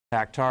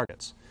attack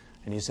targets.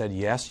 And he said,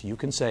 yes, you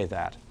can say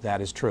that.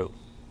 That is true.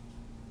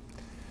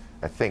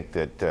 I think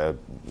that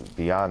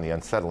beyond the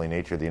unsettling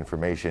nature of the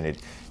information,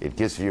 it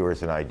gives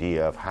viewers an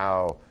idea of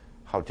how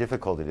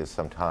difficult it is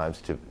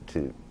sometimes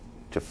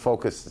to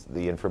focus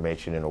the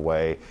information in a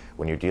way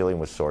when you're dealing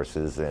with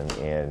sources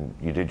and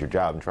you did your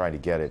job in trying to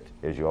get it,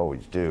 as you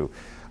always do.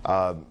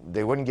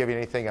 They wouldn't give you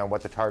anything on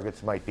what the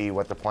targets might be,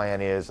 what the plan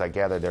is. I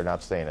gather they're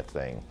not saying a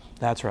thing.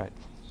 That's right.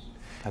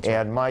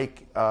 And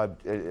Mike,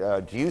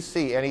 do you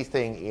see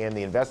anything in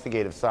the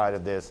investigative side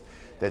of this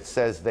that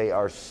says they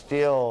are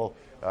still,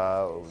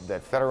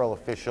 that federal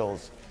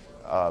officials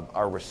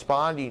are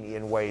responding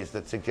in ways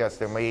that suggest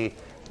there may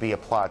be a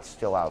plot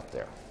still out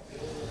there?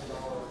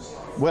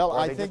 Well,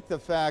 I think the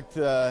fact,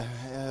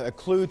 a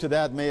clue to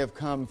that may have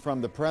come from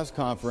the press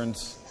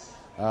conference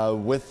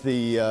with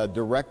the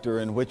director,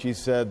 in which he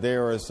said they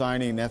are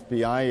assigning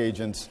FBI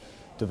agents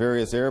to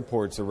various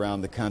airports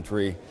around the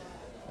country.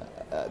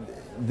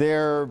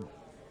 There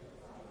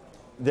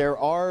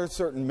are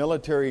certain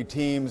military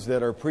teams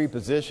that are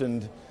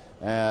pre-positioned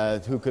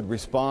who could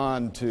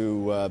respond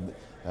to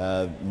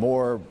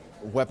more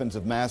weapons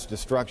of mass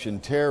destruction,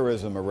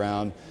 terrorism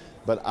around,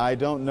 but I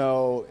don't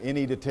know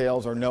any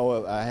details or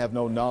I have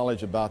no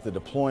knowledge about the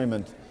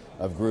deployment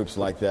of groups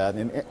like that.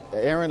 And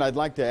Aaron, I'd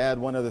like to add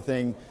one other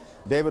thing.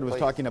 David was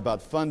talking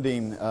about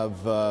funding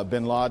of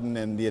bin Laden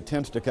and the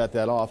attempts to cut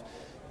that off.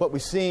 What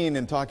we've seen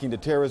in talking to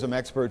terrorism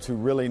experts who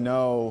really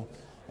know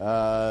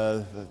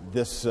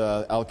this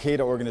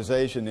Al-Qaeda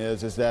organization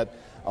is that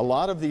a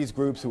lot of these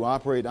groups who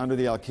operate under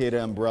the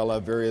Al-Qaeda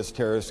umbrella, various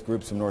terrorist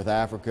groups from North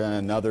Africa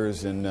and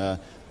others in the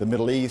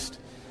Middle East,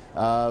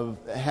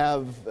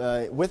 have,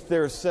 with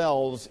their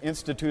cells,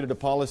 instituted a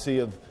policy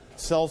of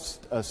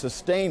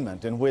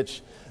self-sustainment in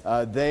which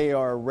they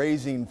are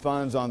raising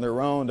funds on their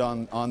own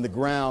on the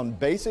ground,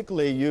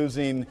 basically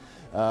using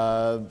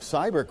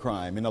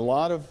cybercrime. And a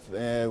lot of,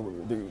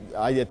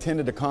 I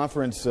attended a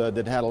conference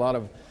that had a lot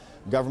of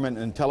government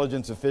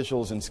intelligence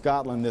officials in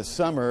Scotland this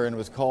summer, and it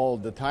was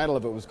called, the title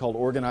of it was called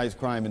Organized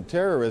Crime and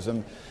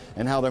Terrorism,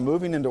 and how they're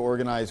moving into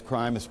organized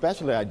crime,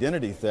 especially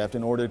identity theft,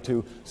 in order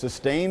to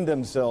sustain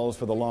themselves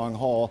for the long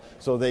haul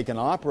so they can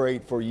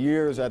operate for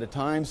years at a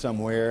time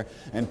somewhere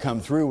and come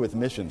through with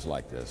missions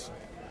like this.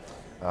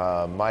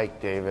 Mike,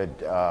 David,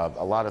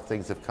 a lot of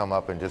things have come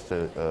up in just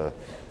a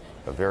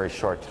very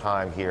short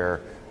time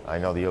here. I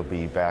know that you'll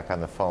be back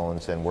on the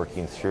phones and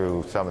working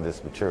through some of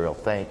this material.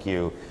 Thank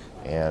you.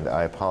 And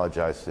I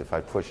apologize if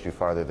I pushed you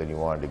farther than you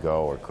wanted to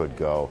go or could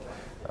go.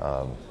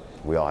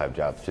 We all have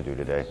jobs to do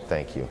today.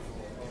 Thank you.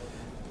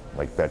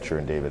 Mike Boettcher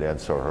and David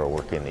Ensor are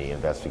working the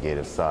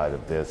investigative side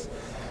of this.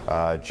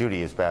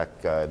 Judy is back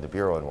in the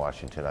Bureau in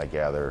Washington, I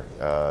gather.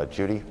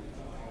 Judy?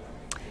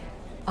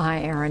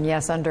 Hi, Aaron.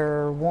 Yes,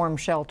 under warm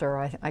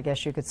shelter, I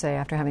guess you could say,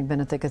 after having been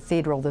at the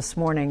cathedral this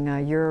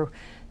morning. You're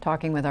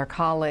talking with our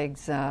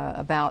colleagues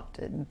about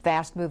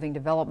fast-moving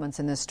developments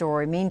in this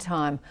story.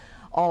 Meantime,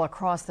 all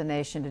across the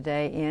nation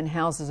today, in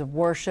houses of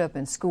worship,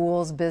 in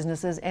schools,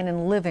 businesses, and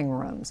in living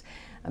rooms,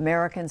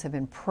 Americans have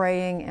been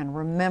praying and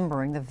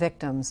remembering the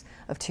victims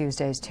of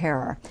Tuesday's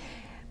terror.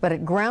 But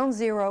at Ground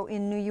Zero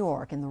in New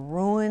York, in the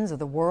ruins of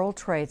the World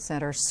Trade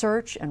Center,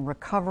 search and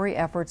recovery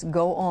efforts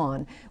go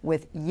on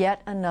with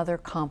yet another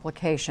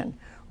complication.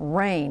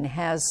 Rain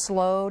has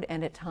slowed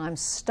and at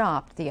times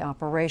stopped the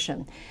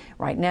operation.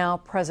 Right now,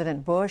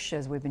 President Bush,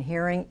 as we've been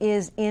hearing,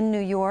 is in New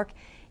York.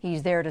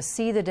 He's there to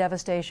see the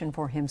devastation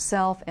for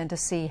himself and to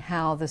see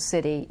how the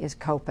city is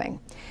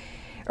coping.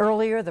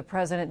 Earlier, the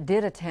president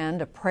did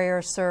attend a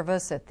prayer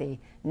service at the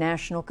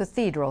National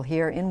Cathedral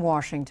here in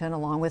Washington,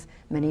 along with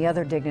many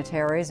other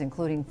dignitaries,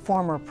 including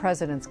former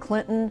Presidents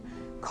Clinton,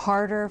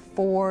 Carter,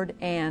 Ford,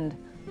 and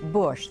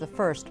Bush, the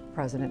first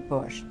President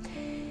Bush.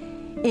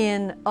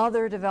 In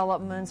other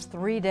developments,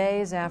 3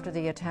 days after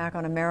the attack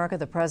on America,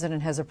 the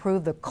president has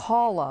approved the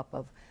call-up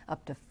of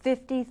up to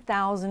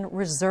 50,000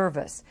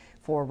 reservists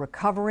for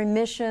recovery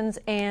missions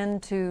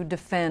and to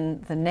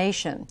defend the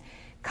nation.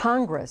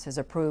 Congress has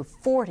approved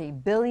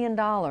 $40 billion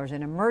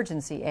in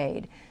emergency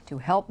aid to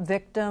help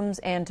victims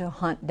and to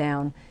hunt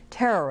down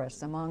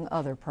terrorists, among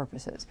other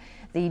purposes.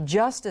 The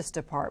Justice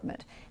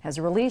Department has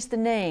released the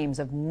names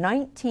of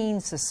 19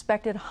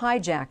 suspected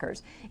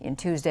hijackers in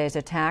Tuesday's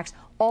attacks,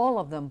 all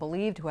of them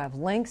believed to have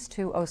links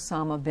to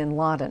Osama bin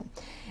Laden.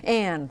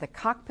 And the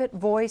cockpit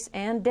voice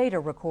and data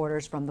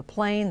recorders from the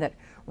plane that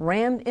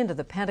rammed into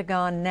the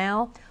Pentagon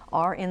now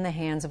are in the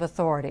hands of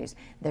authorities.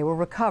 They were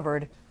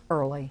recovered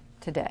early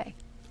today.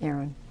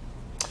 Aaron.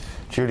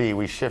 Judy,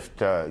 we shift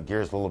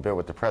gears a little bit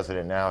with the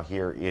president now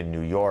here in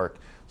New York.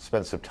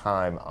 Spend some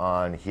time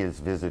on his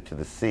visit to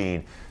the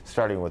scene,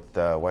 starting with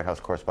White House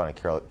correspondent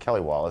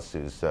Kelly Wallace,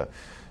 who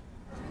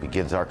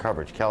begins our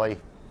coverage. Kelly?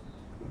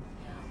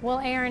 Well,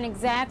 Aaron,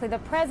 exactly. The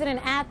president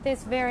at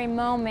this very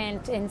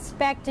moment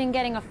inspecting,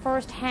 getting a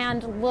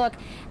first-hand look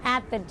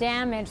at the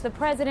damage. The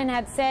president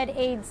had said,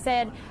 aides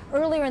said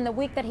earlier in the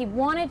week that he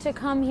wanted to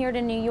come here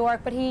to New York,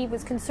 but he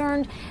was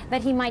concerned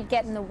that he might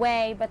get in the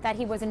way, but that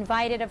he was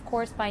invited, of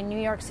course, by New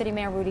York City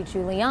Mayor Rudy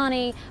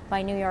Giuliani,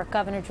 by New York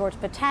Governor George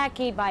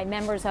Pataki, by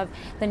members of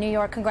the New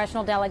York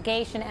congressional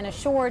delegation, and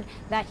assured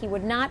that he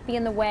would not be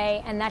in the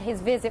way and that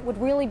his visit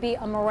would really be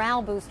a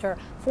morale booster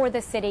for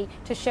the city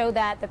to show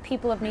that the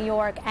people of New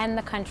York and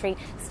the country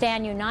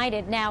stand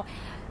united. Now,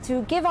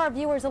 to give our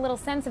viewers a little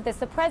sense of this,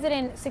 the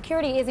president's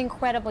security is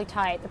incredibly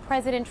tight. The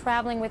president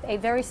traveling with a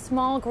very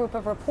small group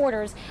of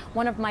reporters,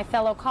 one of my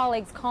fellow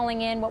colleagues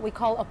calling in what we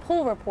call a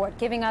pool report,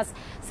 giving us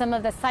some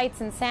of the sights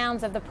and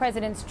sounds of the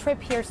president's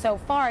trip here so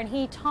far. And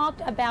he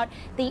talked about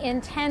the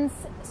intense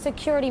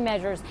security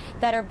measures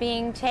that are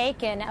being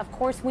taken. Of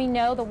course, we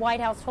know the White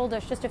House told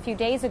us just a few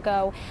days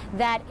ago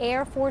that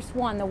Air Force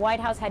One, the White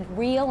House had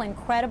real and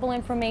credible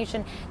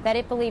information that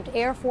it believed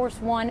Air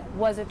Force One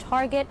was a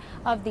target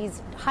of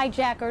these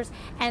hijackers.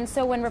 And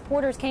so when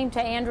reporters came to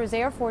Andrews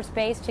Air Force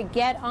Base to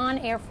get on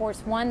Air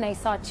Force One, they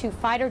saw 2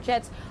 fighter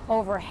jets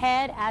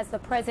overhead as the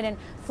president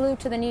flew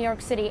to the New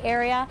York City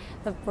area.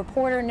 The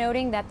reporter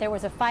noting that there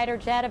was a fighter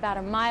jet about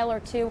a mile or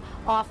 2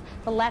 off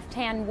the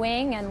left-hand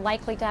wing and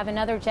likely to have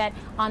another jet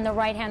on the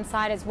right-hand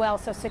side as well.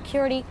 So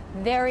security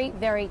very,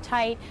 very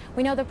tight.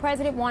 We know the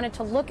president wanted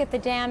to look at the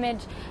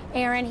damage,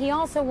 Aaron. He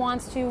also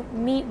wants to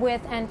meet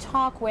with and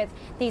talk with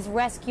these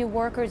rescue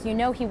workers. You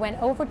know, he went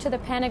over to the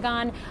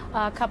Pentagon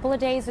a couple of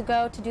days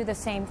ago to do the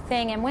same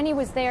thing. And when he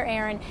was there,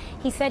 Aaron,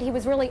 he said he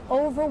was really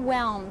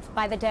overwhelmed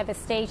by the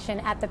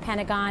devastation at the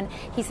Pentagon.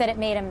 He said it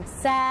made him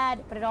sad,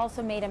 but it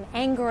also made him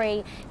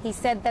angry. He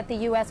said that the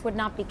U.S. would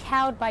not be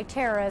cowed by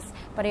terrorists,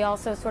 but he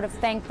also sort of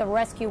thanked the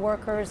rescue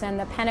workers and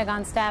the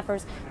Pentagon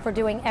staffers for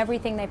doing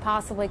everything they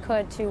possibly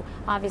could to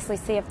obviously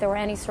see if there were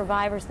any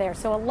survivors there.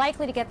 So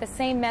likely to get the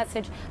same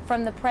message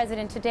from the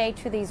president today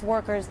to these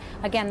workers.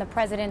 Again, the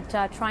president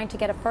trying to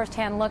get a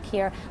first-hand look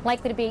here.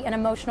 Likely to be an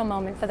emotional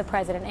moment for the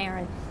president,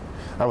 Aaron.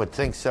 I would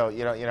think so.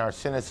 You know, in our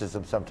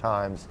cynicism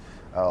sometimes,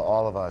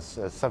 all of us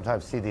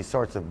sometimes see these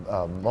sorts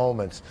of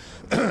moments,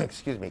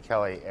 excuse me,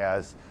 Kelly,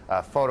 as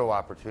photo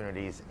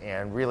opportunities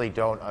and really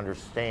don't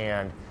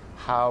understand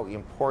how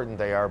important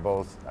they are,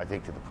 both, I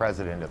think, to the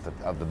president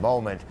of the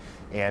moment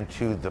and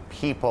to the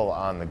people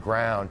on the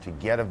ground to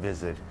get a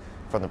visit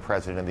from the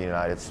President of the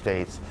United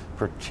States,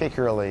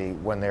 particularly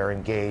when they're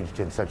engaged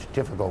in such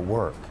difficult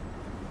work.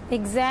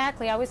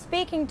 Exactly. I was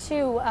speaking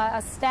to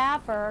a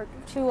staffer,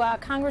 to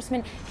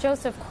Congressman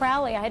Joseph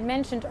Crowley. I had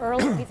mentioned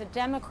earlier he's a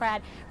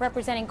Democrat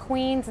representing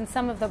Queens and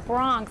some of the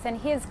Bronx, and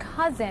his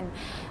cousin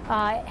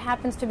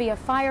happens to be a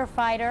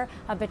firefighter,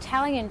 a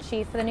battalion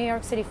chief for the New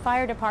York City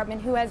Fire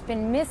Department, who has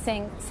been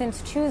missing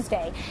since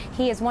Tuesday.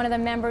 He is one of the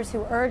members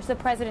who urged the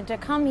president to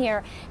come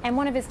here, and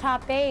one of his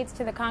top aides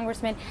to the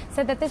congressman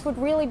said that this would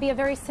really be a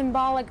very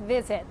symbolic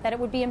visit, that it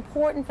would be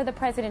important for the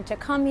president to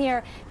come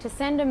here to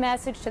send a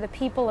message to the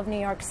people of New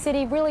York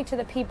City, really to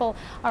the people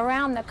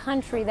around the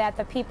country, that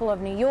the people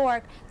of New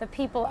York, the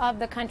people of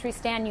the country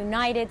stand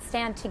united,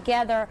 stand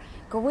together,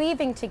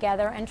 grieving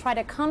together, and try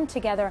to come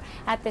together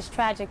at this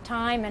tragic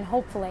time and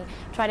hopefully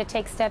try to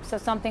take steps so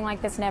something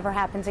like this never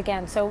happens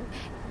again. So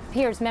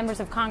here's members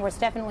of Congress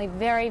definitely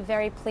very,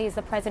 very pleased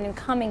the president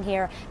coming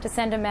here to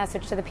send a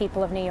message to the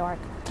people of New York.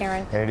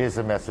 Aaron? And it is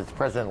a message. The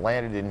president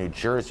landed in New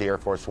Jersey. Air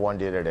Force One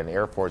did at an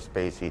Air Force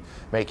base. He's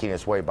making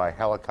his way by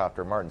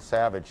helicopter. Martin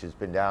Savage has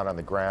been down on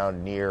the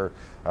ground near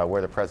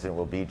where the president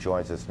will be.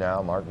 Joins us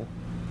now. Martin?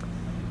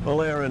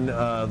 Well, Aaron,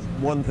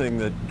 one thing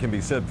that can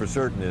be said for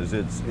certain is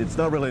it's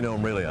not really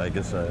known, really. I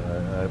guess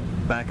I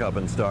back up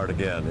and start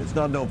again. It's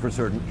not known for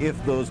certain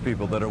if those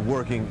people that are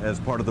working as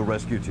part of the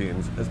rescue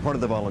teams, as part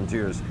of the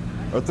volunteers,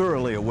 are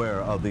thoroughly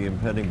aware of the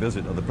impending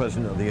visit of the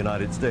President of the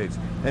United States.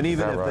 And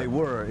even if they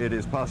were, it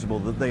is possible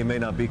that they may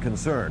not be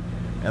concerned.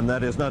 And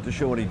that is not to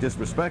show any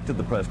disrespect to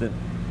the President.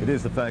 It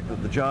is the fact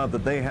that the job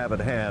that they have at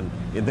hand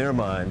in their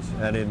minds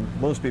and in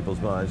most people's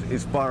minds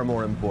is far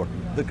more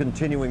important, the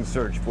continuing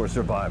search for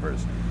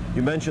survivors.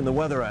 You mentioned the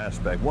weather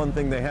aspect. One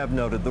thing they have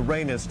noted, the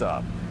rain has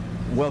stopped.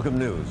 Welcome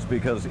news,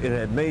 because it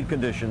had made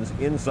conditions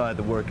inside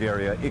the work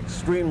area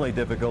extremely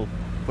difficult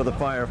for the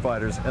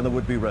firefighters and the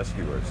would-be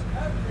rescuers.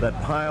 That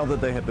pile that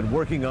they have been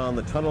working on,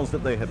 the tunnels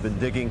that they have been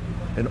digging,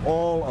 and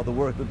all of the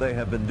work that they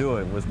have been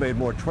doing was made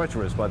more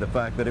treacherous by the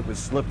fact that it was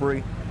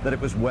slippery, that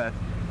it was wet,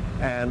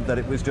 and that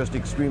it was just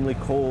extremely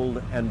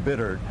cold and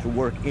bitter to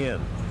work in.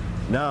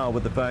 Now,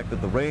 with the fact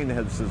that the rain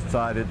has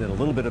subsided and a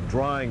little bit of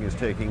drying is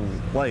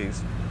taking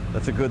place,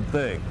 that's a good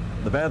thing.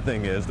 The bad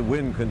thing is the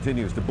wind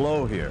continues to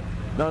blow here.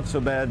 Not so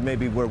bad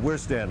maybe where we're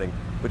standing,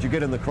 but you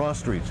get in the cross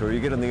streets or you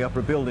get in the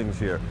upper buildings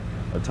here.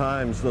 At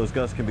times those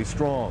gusts can be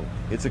strong.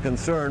 It's a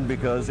concern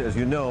because, as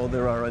you know,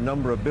 there are a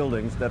number of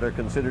buildings that are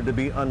considered to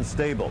be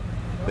unstable.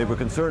 They were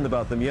concerned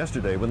about them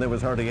yesterday when there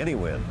was hardly any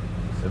wind.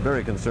 They're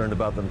very concerned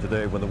about them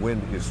today when the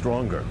wind is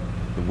stronger.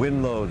 The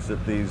wind loads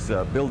that these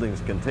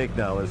buildings can take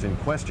now is in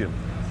question,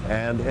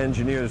 And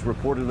engineers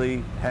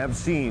reportedly have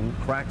seen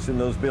cracks in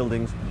those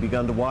buildings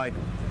begun to widen.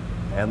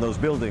 And those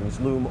buildings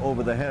loom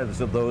over the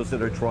heads of those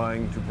that are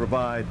trying to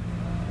provide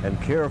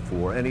and care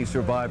for any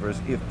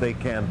survivors if they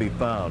can be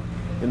found.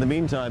 In the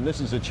meantime,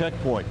 this is a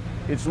checkpoint.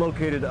 It's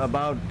located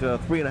about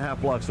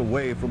 3.5 blocks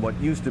away from what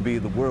used to be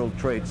the World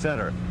Trade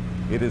Center.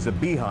 It is a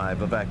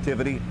beehive of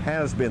activity,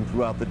 has been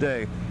throughout the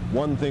day.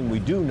 One thing we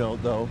do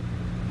note, though,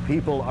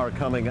 people are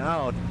coming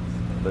out,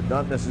 but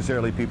not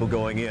necessarily people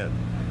going in.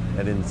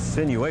 An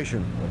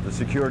insinuation that the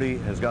security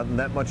has gotten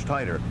that much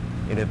tighter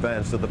in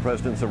advance of the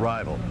president's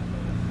arrival.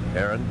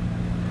 Aaron?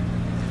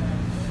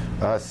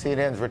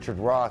 CNN's Richard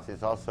Roth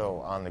is also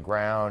on the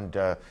ground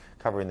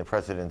covering the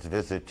president's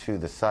visit to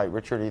the site.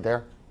 Richard, are you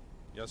there?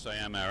 Yes, I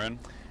am, Aaron.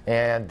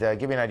 And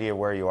give me an idea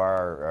where you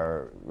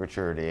are,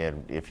 Richard,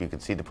 and if you can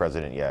see the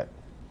president yet.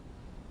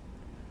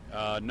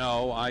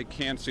 No, I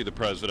can't see the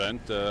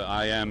president.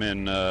 I am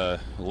in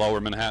Lower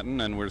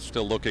Manhattan, and we're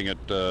still looking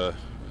at the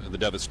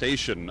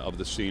devastation of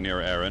the scene here,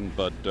 Aaron,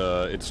 but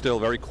it's still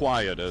very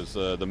quiet as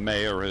the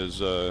mayor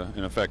has,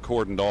 in effect,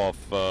 cordoned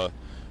off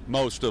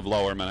most of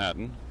Lower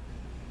Manhattan.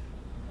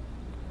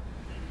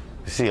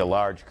 You see a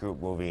large group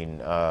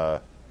moving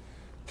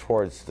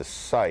towards the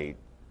site,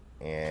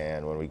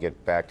 and when we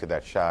get back to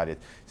that shot,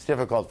 it's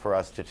difficult for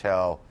us to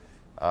tell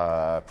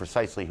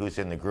precisely who's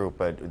in the group,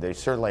 but they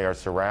certainly are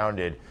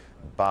surrounded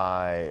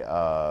by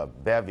a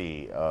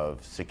bevy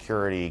of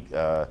security,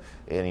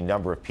 any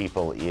number of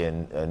people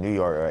in New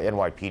York,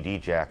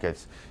 NYPD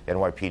jackets.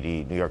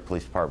 NYPD, New York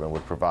Police Department,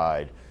 would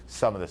provide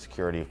some of the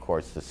security, of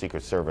course, the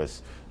Secret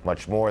Service,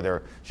 much more.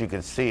 There, as you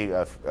can see,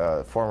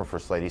 former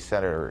First Lady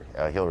Senator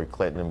Hillary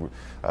Clinton,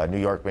 New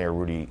York Mayor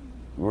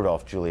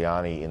Rudolph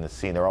Giuliani in the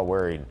scene. They're all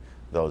wearing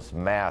those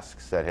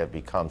masks that have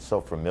become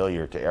so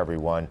familiar to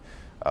everyone.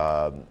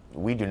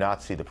 We do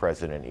not see the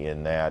president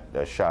in that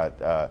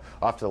shot.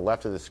 Off to the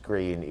left of the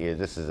screen,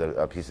 this is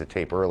a piece of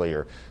tape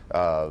earlier.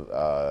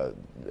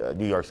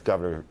 New York's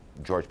Governor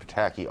George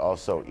Pataki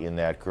also in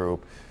that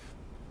group.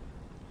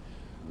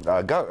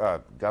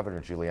 Governor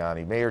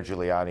Giuliani, Mayor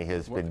Giuliani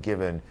has been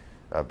given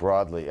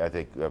broadly, I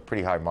think,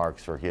 pretty high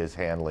marks for his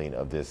handling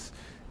of this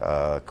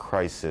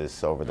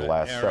crisis over the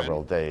last Aaron,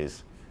 several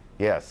days.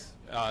 Yes.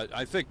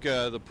 I think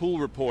the pool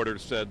reporter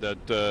said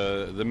that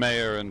the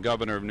mayor and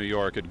governor of New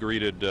York had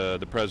greeted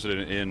the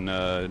president in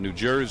New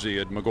Jersey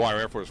at McGuire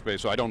Air Force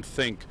Base, so I don't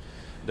think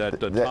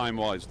that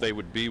time-wise they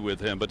would be with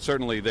him, but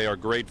certainly they are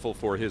grateful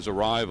for his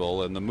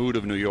arrival, and the mood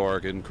of New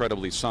York,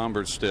 incredibly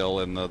somber still,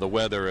 and the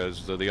weather,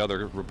 as the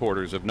other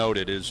reporters have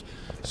noted, is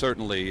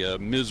certainly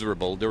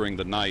miserable during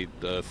the night.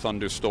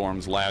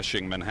 Thunderstorms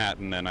lashing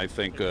Manhattan, and I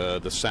think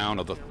the sound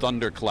of the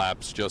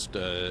thunderclaps just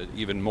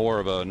even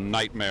more of a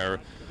nightmare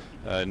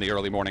in the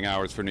early morning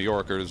hours for New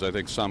Yorkers. I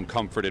think some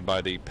comforted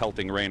by the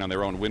pelting rain on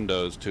their own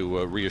windows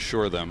to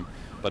reassure them.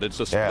 But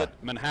it's a split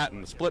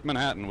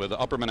Manhattan, with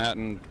Upper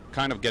Manhattan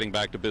kind of getting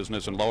back to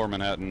business and Lower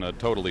Manhattan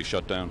totally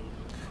shut down.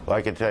 Well,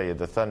 I can tell you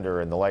the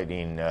thunder and the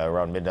lightning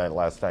around midnight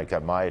last night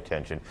got my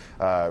attention.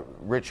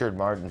 Richard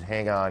Martin,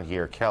 hang on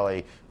here.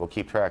 Kelly will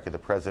keep track of the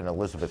president.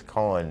 Elizabeth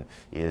Cohen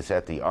is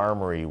at the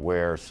Armory,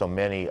 where so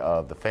many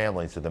of the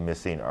families of the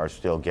missing are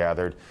still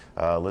gathered.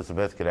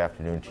 Elizabeth, good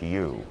afternoon to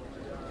you.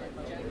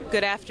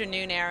 Good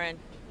afternoon, Aaron.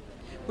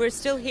 We're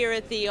still here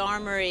at the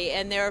Armory,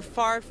 and there are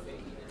far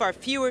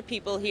fewer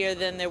people here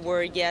than there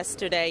were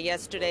yesterday.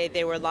 Yesterday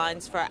there were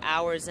lines for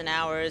hours and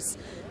hours.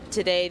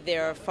 Today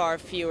there are far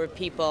fewer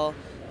people.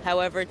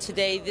 However,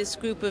 today this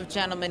group of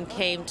gentlemen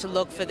came to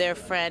look for their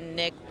friend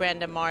Nick,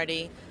 Brenda,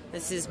 Marty.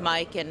 This is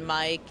Mike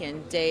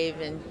and Dave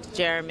and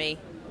Jeremy.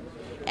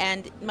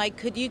 And Mike,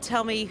 could you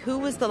tell me who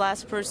was the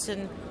last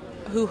person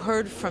who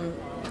heard from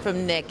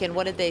Nick, and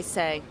what did they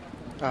say?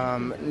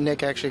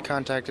 Nick actually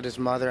contacted his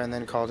mother and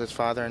then called his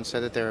father and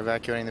said that they were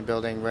evacuating the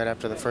building right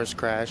after the first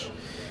crash,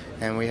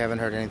 and we haven't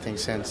heard anything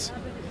since.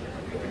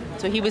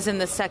 So he was in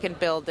the second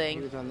building.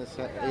 He was on the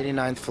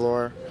 89th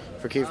floor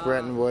for Keith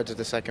Breton Woods at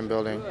the second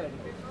building.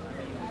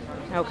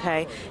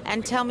 Okay.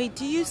 And tell me,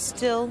 do you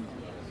still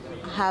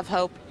have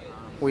hope?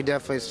 We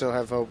definitely still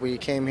have hope. We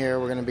came here.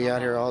 We're going to be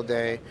out here all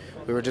day.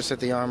 We were just at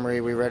the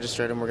Armory. We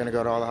registered, and we're going to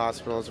go to all the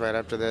hospitals right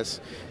after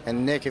this.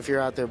 And Nick, if you're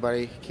out there,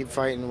 buddy, keep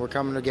fighting. We're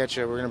coming to get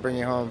you. We're going to bring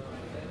you home.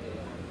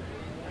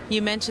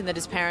 You mentioned that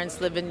his parents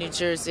live in New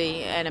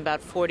Jersey, and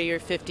about 40 or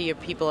 50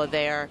 people are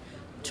there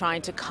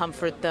trying to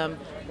comfort them.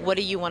 What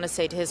do you want to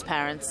say to his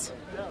parents?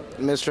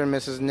 Mr. and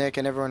Mrs. Nick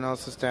and everyone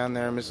else that's down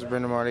there, Mrs.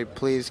 Brenda, Marty,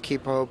 please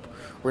keep hope.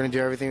 We're going to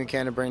do everything we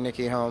can to bring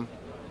Nikki home.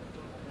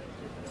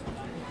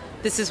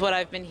 This is what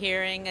I've been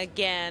hearing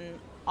again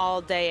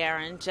all day,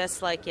 Aaron,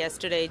 just like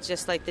yesterday,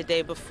 just like the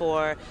day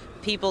before.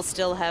 People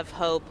still have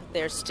hope.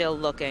 They're still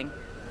looking.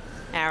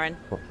 Aaron?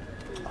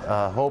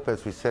 Hope,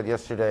 as we said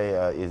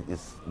yesterday,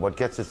 is what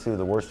gets us through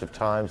the worst of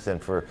times,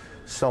 and for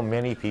so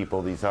many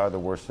people, these are the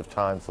worst of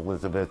times,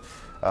 Elizabeth.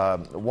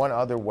 One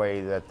other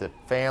way that the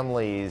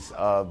families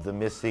of the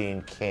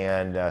missing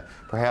can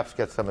perhaps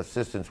get some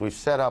assistance, we've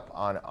set up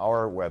on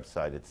our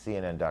website at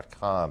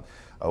CNN.com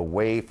a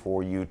way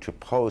for you to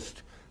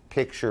post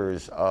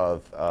pictures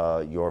of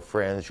your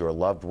friends, your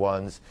loved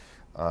ones.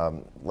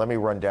 Let me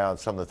run down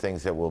some of the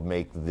things that will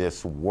make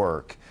this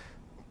work.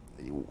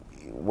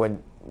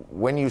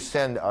 When you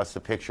send us a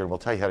picture, and we'll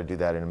tell you how to do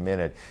that in a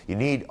minute, you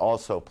need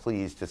also,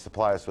 please, to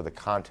supply us with a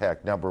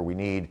contact number. We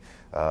need,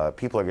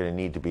 people are going to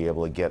need to be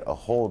able to get a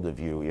hold of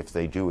you if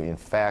they do, in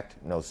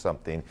fact, know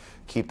something.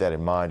 Keep that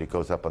in mind. It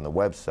goes up on the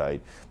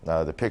website.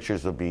 The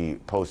pictures will be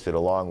posted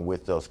along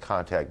with those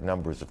contact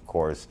numbers, of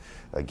course.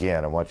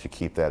 Again, I want you to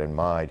keep that in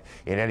mind.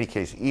 In any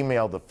case,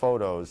 email the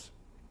photos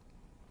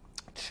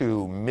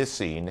to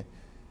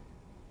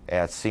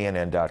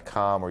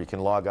missing@cnn.com, or you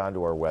can log on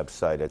to our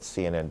website at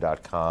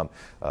cnn.com,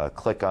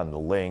 click on the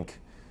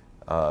link.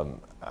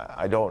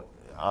 I don't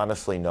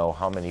honestly know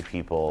how many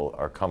people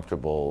are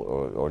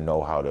comfortable or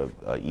know how to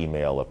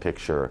email a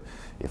picture.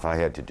 If I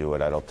had to do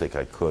it, I don't think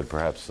I could.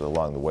 Perhaps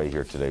along the way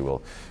here today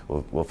we'll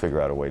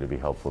figure out a way to be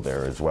helpful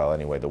there as well.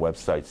 Anyway, the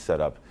website's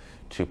set up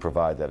to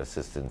provide that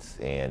assistance,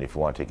 and if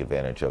you want to take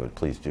advantage of it,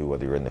 please do,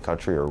 whether you're in the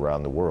country or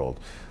around the world,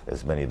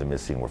 as many of the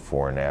missing were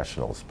foreign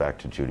nationals. Back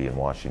to Judy in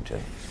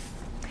Washington.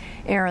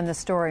 Aaron, the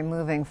story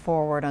moving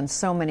forward on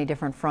so many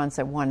different fronts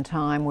at one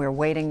time. We're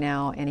waiting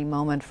now any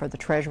moment for the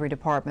Treasury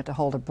Department to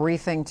hold a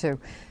briefing to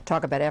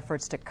talk about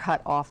efforts to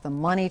cut off the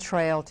money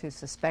trail to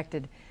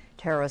suspected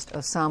terrorist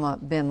Osama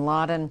bin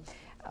Laden.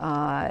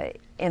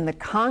 In the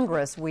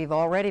Congress, we've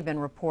already been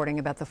reporting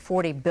about the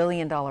 $40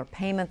 billion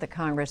payment the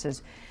Congress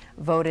has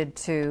voted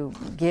to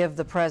give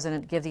the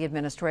president, give the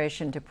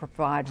administration to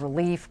provide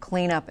relief,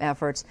 cleanup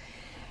efforts.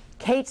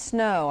 Kate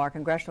Snow, our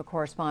congressional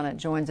correspondent,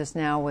 joins us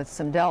now with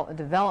some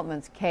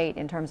developments, Kate,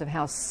 in terms of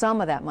how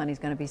some of that money is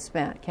going to be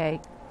spent.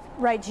 Kate?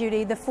 Right,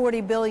 Judy. The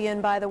 $40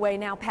 billion, by the way,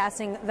 now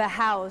passing the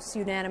House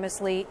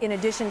unanimously, in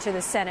addition to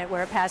the Senate,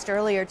 where it passed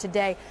earlier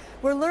today.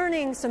 We're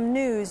learning some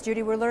news,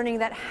 Judy. We're learning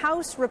that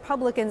House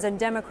Republicans and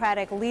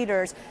Democratic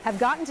leaders have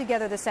gotten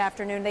together this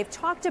afternoon. They've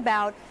talked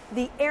about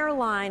the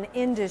airline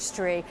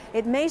industry.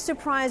 It may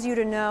surprise you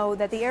to know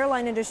that the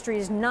airline industry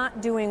is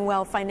not doing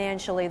well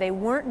financially. They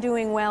weren't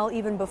doing well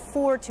even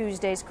before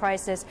Tuesday's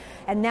crisis,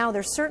 and now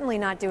they're certainly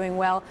not doing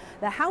well.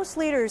 The House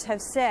leaders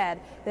have said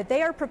that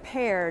they are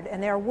prepared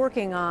and they are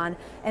working on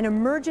an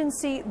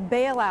emergency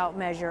bailout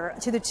measure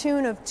to the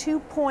tune of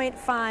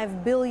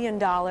 $2.5 billion.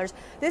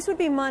 This would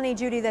be money,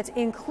 Judy, that's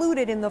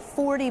included in the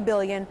 $40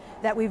 billion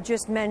that we've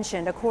just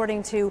mentioned,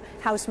 according to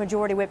House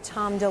Majority Whip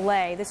Tom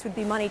DeLay. This would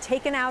be money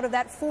taken out of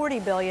that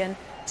 $40 billion,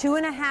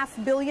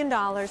 $2.5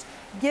 billion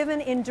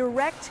given in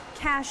direct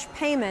cash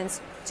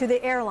payments to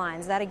the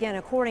airlines. That, again,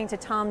 according to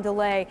Tom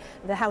DeLay,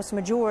 the House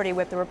Majority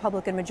Whip, the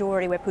Republican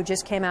Majority Whip, who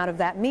just came out of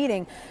that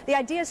meeting. The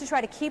idea is to try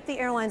to keep the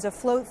airlines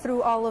afloat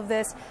through all of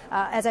this.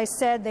 As I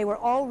said, they were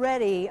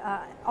already,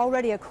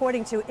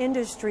 according to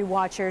industry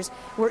watchers,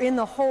 were in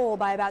the hole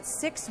by about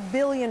 $6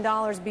 billion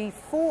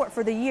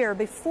for the year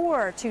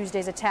before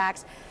Tuesday's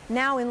attacks.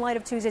 Now, in light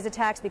of Tuesday's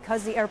attacks,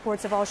 because the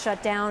airports have all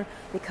shut down,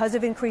 because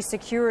of increased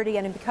security,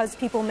 and because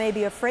people may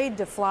be afraid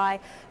to fly,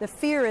 the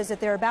fear is that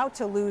they're about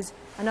to lose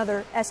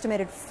another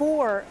estimated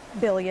 $4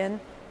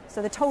 billion.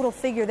 So the total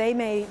figure they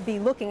may be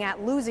looking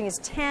at losing is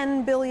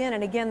 $10 billion.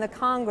 And again, the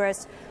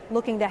Congress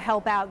looking to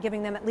help out,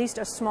 giving them at least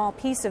a small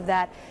piece of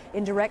that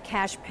in direct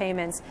cash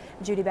payments.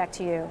 Judy, back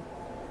to you.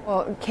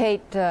 Well,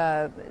 Kate,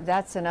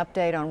 that's an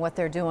update on what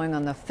they're doing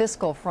on the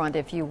fiscal front,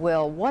 if you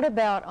will. What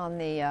about on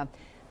the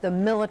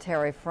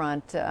military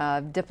front,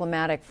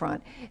 diplomatic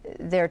front?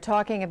 They're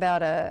talking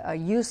about a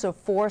use of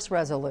force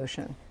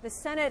resolution. The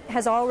Senate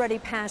has already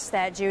passed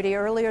that, Judy.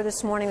 Earlier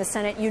this morning, the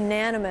Senate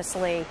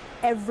unanimously,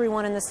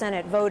 everyone in the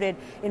Senate voted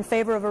in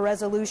favor of a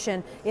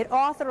resolution. It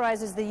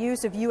authorizes the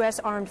use of U.S.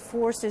 armed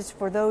forces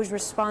for those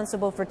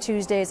responsible for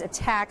Tuesday's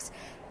attacks.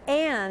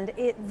 And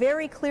it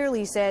very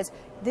clearly says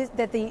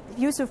that the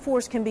use of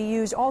force can be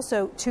used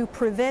also to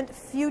prevent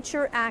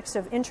future acts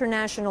of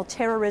international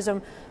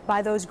terrorism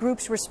by those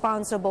groups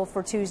responsible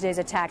for Tuesday's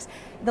attacks.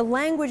 The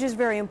language is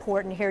very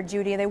important here,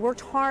 Judy, and they worked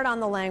hard on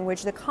the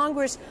language. The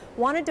Congress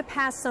wanted to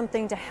pass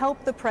something to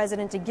help the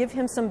president, to give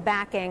him some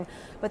backing,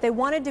 but they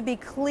wanted to be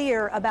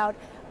clear about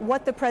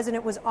what the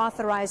president was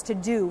authorized to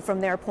do from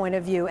their point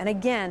of view. And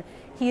again,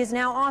 he is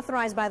now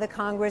authorized by the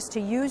Congress to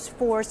use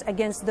force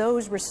against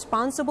those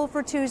responsible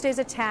for Tuesday's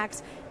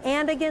attacks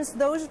and against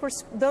those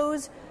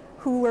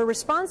who were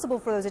responsible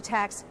for those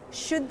attacks,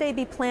 should they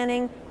be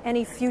planning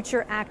any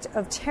future act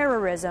of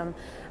terrorism.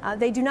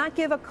 They do not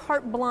give a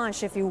carte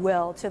blanche, if you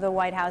will, to the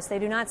White House. They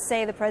do not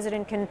say the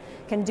president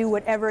can do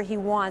whatever he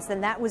wants.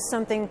 And that was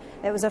something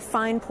that was a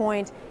fine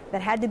point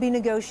that had to be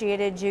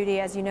negotiated, Judy.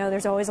 As you know,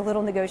 there's always a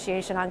little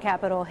negotiation on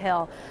Capitol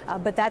Hill.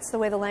 But that's the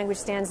way the language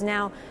stands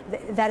now.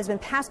 That has been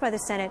passed by the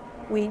Senate.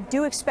 We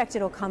do expect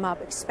it'll come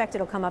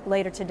up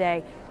later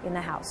today in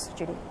the House.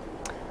 Judy.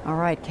 All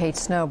right, Kate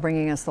Snow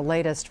bringing us the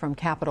latest from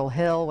Capitol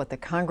Hill, what the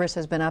Congress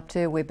has been up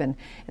to. We've been,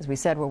 as we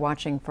said, we're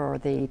watching for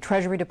the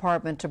Treasury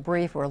Department to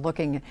brief. We're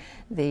looking at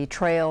the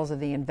trails of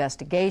the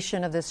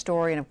investigation of this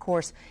story. And, of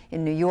course,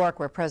 in New York,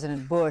 where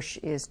President Bush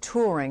is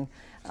touring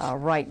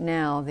right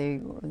now, the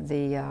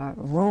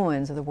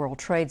ruins of the World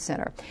Trade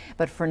Center.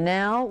 But for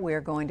now, we're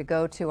going to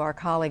go to our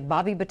colleague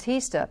Bobby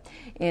Batista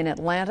in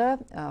Atlanta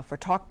for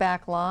Talk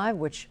Back Live,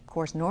 which, of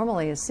course,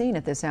 normally is seen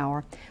at this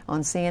hour on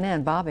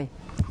CNN. Bobby.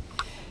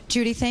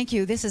 Judy, thank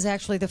you. This is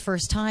actually the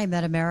first time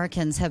that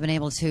Americans have been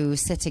able to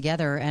sit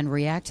together and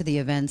react to the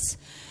events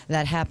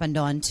that happened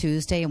on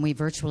Tuesday, and we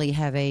virtually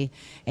have a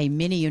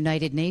mini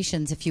United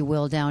Nations, if you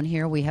will, down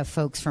here. We have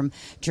folks from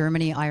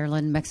Germany,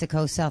 Ireland,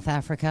 Mexico, South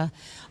Africa,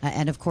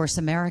 and of course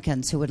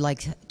Americans who would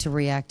like to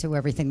react to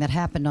everything that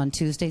happened on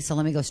Tuesday. So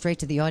let me go straight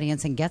to the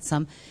audience and get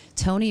some.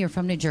 Tony, you're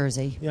from New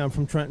Jersey. Yeah, I'm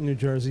from Trenton, New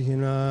Jersey,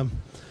 and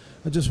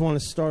I just want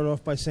to start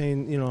off by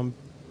saying, I'm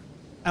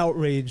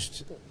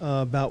outraged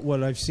about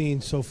what I've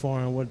seen so far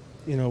and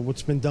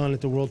what's been done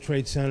at the World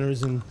Trade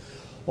Centers, and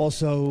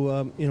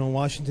also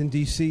Washington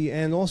D.C.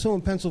 and also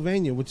in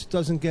Pennsylvania, which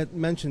doesn't get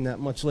mentioned that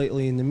much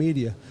lately in the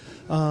media.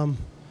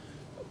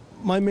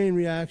 My main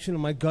reaction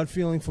and my gut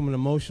feeling from an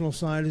emotional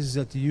side is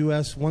that the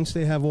U.S., once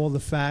they have all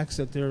the facts,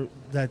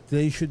 that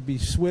they should be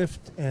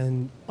swift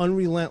and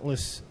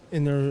unrelentless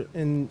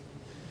in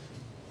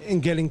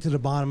getting to the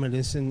bottom of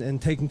this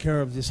and taking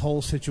care of this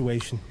whole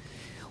situation.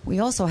 We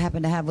also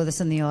happen to have with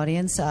us in the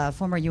audience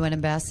former UN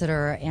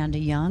Ambassador Andy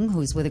Young,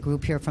 who's with a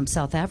group here from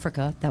South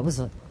Africa. That was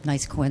a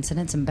nice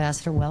coincidence.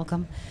 Ambassador,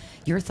 welcome.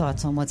 Your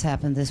thoughts on what's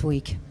happened this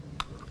week?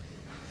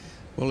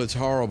 Well, it's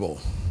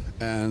horrible,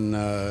 and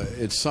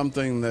it's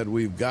something that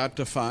we've got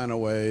to find a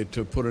way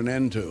to put an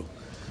end to.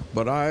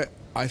 But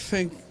I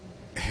think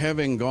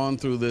having gone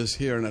through this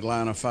here in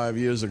Atlanta 5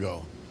 years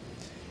ago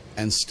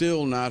and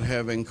still not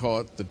having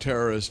caught the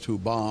terrorist who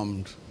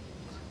bombed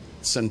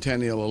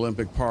Centennial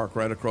Olympic Park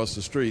right across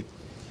the street,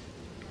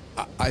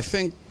 I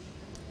think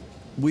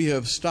we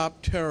have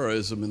stopped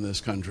terrorism in this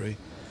country,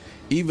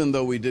 even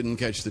though we didn't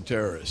catch the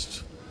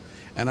terrorists.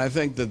 And I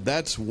think that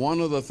that's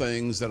one of the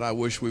things that I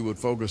wish we would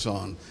focus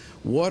on.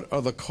 What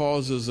are the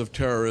causes of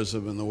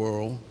terrorism in the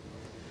world?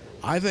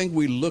 I think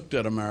we looked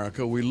at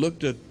America, we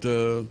looked at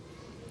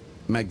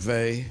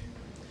McVeigh,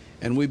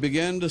 and we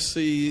began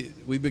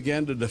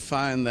to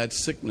define that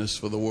sickness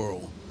for the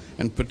world,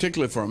 and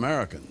particularly for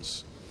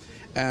Americans.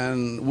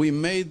 And we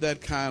made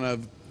that kind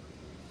of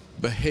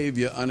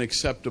behavior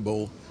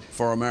unacceptable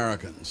for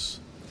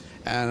Americans.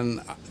 And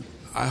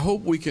I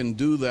hope we can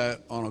do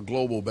that on a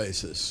global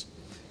basis.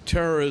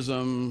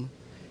 Terrorism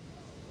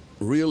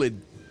really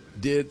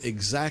did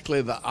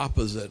exactly the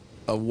opposite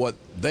of what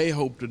they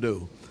hope to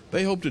do.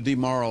 They hope to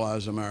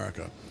demoralize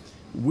America.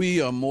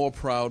 We are more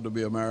proud to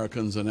be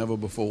Americans than ever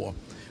before.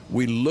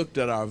 We looked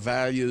at our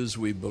values.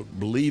 We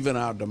believe in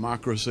our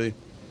democracy.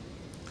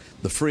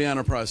 The free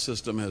enterprise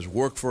system has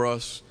worked for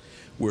us.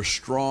 We're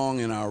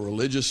strong in our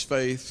religious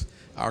faith,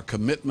 our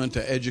commitment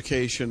to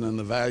education and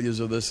the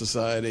values of this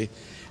society.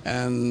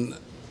 And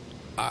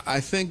I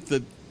think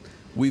that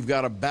we've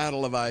got a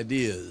battle of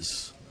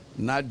ideas,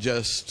 not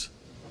just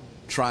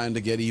trying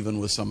to get even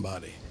with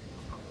somebody.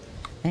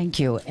 Thank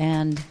you.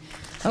 And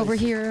over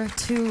here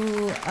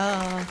to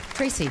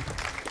Tracy.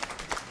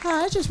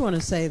 Hi, I just want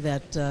to say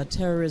that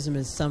terrorism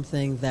is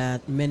something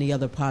that many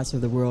other parts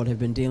of the world have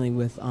been dealing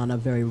with on a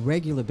very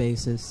regular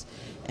basis,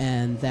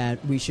 and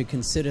that we should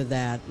consider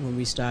that when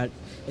we start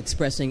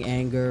expressing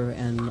anger.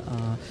 And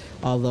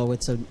although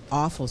it's an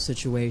awful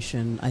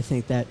situation, I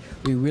think that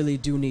we really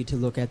do need to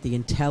look at the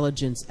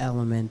intelligence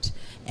element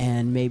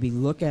and maybe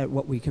look at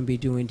what we can be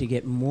doing to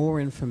get more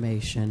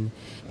information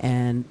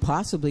and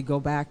possibly go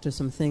back to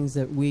some things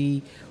that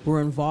we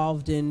were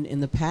involved in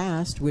the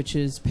past, which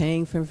is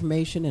paying for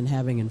information and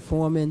having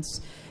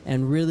informants,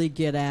 and really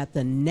get at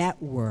the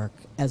network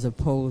as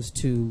opposed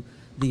to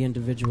the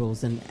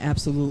individuals. And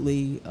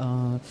absolutely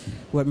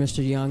what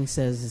Mr. Young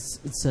says,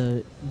 it's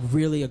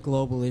really a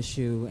global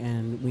issue,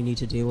 and we need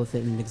to deal with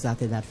it in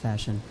exactly that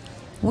fashion.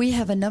 We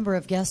have a number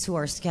of guests who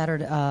are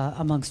scattered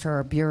amongst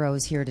our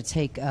bureaus here to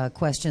take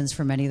questions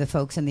from many of the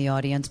folks in the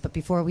audience. But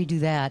before we do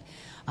that,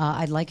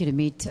 I'd like you to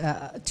meet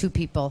two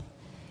people.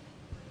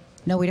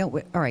 No, we don't.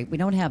 All right, we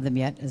don't have them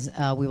yet.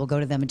 We will go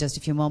to them in just a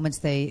few moments.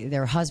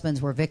 Their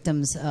husbands were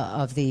victims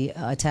of the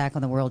attack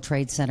on the World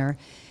Trade Center,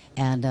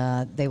 and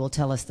they will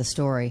tell us the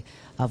story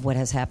of what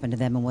has happened to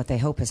them and what they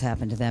hope has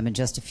happened to them in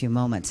just a few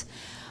moments.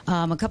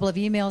 A couple of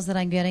emails that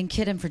I'm getting.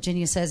 Kid in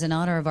Virginia says, in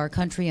honor of our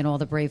country and all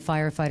the brave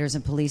firefighters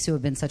and police who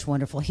have been such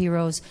wonderful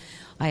heroes,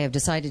 I have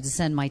decided to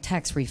send my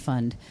tax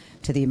refund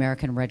to the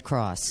American Red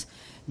Cross.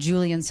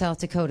 Julie in South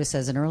Dakota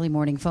says, an early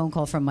morning phone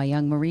call from my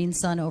young Marine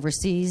son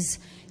overseas.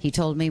 He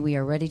told me we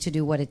are ready to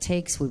do what it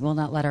takes. We will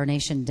not let our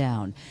nation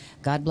down.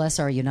 God bless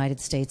our United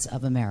States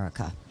of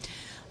America.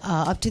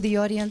 Up to the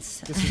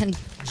audience. And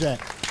Jack.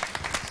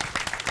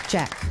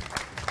 Jack.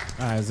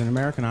 As an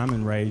American, I'm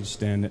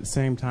enraged, and at the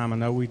same time, I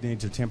know we need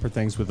to temper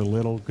things with a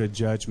little good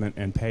judgment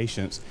and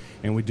patience,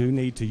 and we do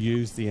need to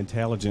use the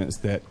intelligence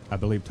that I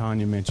believe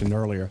Tanya mentioned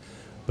earlier.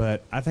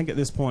 But I think at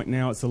this point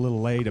now it's a little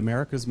late.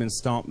 America's been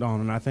stomped on,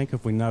 and I think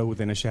if we know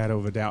within a shadow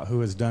of a doubt who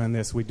has done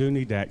this, we do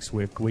need to act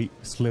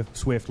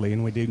swiftly,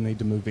 and we do need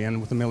to move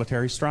in with a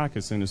military strike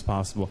as soon as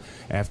possible.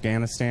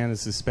 Afghanistan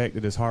is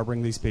suspected as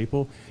harboring these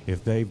people.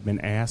 If they've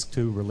been asked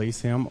to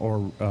release him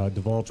or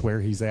divulge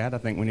where he's at, I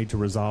think we need to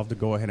resolve to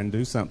go ahead and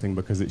do something,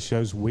 because it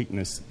shows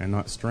weakness and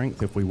not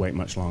strength if we wait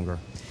much longer.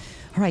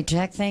 All right,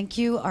 Jack, thank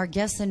you. Our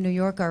guests in New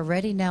York are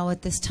ready now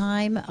at this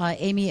time.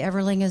 Amy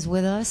Everling is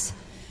with us,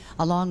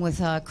 along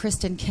with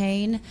Kristen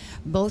Kane.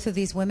 Both of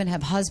these women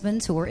have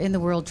husbands who were in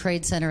the World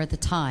Trade Center at the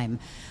time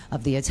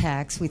of the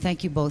attacks. We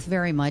thank you both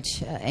very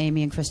much,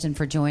 Amy and Kristen,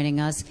 for joining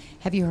us.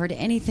 Have you heard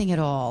anything at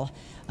all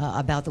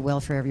about the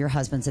welfare of your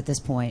husbands at this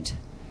point?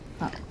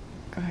 Go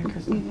ahead,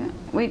 Kristen.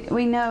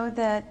 We know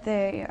that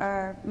they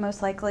are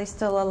most likely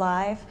still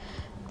alive.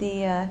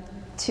 The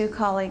two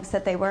colleagues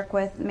that they work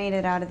with made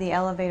it out of the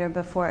elevator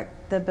before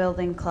the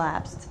building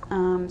collapsed.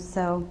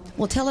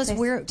 Well, tell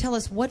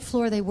us what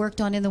floor they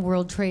worked on in the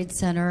World Trade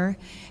Center,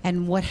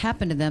 and what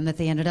happened to them that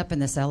they ended up in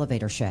this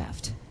elevator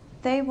shaft.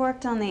 They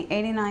worked on the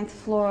 89th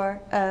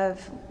floor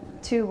of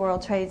 2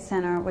 World Trade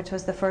Center, which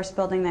was the first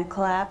building that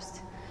collapsed.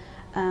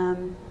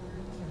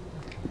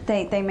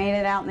 They made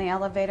it out in the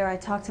elevator. I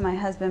talked to my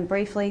husband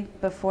briefly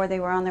before they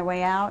were on their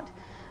way out.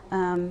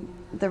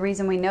 The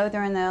reason we know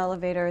they're in the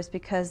elevator is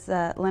because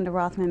Linda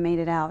Rothman made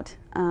it out,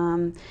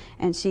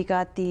 and she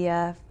got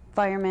the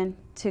firemen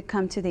to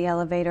come to the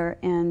elevator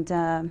and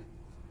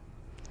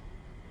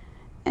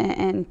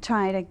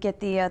try to get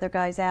the other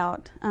guys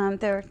out.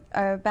 There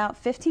are about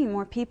 15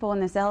 more people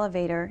in this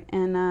elevator,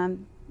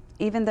 and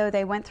even though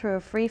they went through a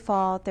free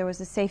fall, there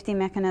was a safety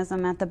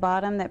mechanism at the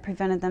bottom that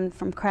prevented them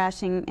from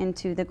crashing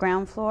into the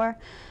ground floor.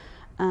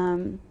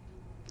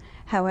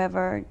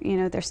 However, you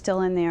know, they're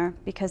still in there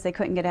because they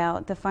couldn't get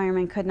out. The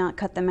firemen could not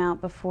cut them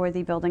out before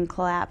the building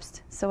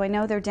collapsed. So I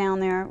know they're down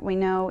there. We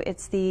know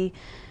it's the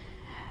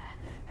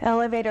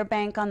elevator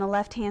bank on the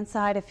left-hand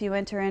side if you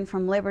enter in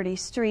from Liberty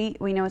Street.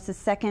 We know it's the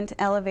second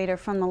elevator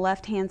from the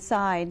left-hand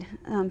side.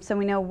 So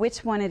we know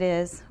which one it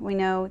is. We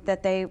know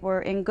that they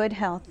were in good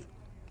health.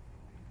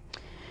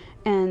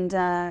 And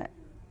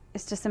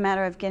it's just a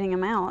matter of getting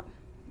them out.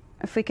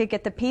 If we could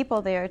get the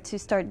people there to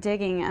start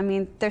digging. I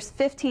mean, there's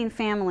 15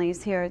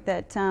 families here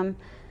that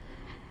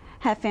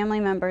have family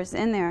members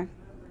in there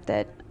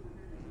that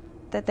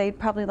they'd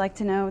probably like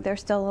to know they're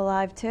still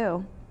alive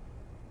too.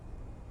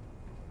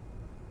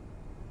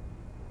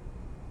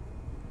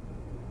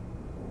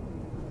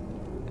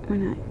 We're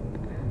not.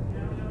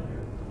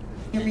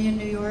 Hear me in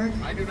New York?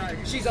 I do not.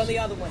 She's on the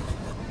other one.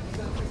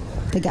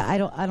 The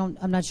guy,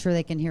 I'm not sure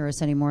they can hear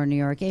us anymore in New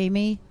York.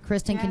 Amy,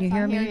 Kristen, can you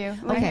hear me? I hear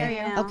you. Okay, I hear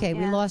you now. okay,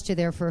 we lost you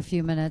there for a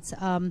few minutes.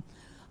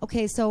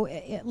 Okay, so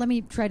let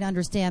me try to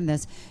understand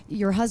this.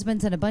 Your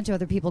husbands and a bunch of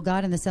other people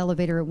got in this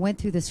elevator. It went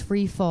through this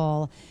free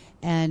fall,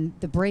 and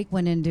the brake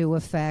went into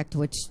effect,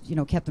 which, you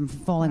know, kept them from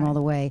falling all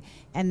the way.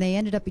 And they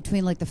ended up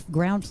between like the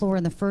ground floor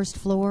and the first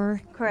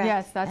floor. Correct.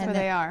 Yes, that's where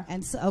they are.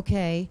 And so,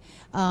 okay,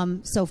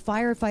 so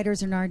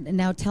firefighters are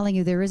now telling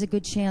you there is a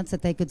good chance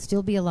that they could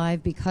still be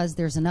alive because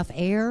there's enough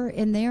air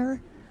in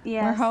there.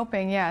 Yes. We're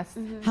hoping, yes.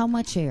 Mm-hmm. How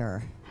much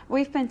air?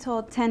 We've been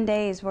told 10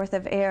 days worth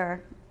of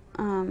air.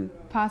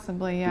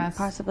 Possibly, yes.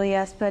 Possibly,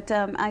 yes. But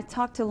I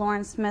talked to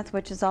Lauren Smith,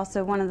 which is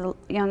also one of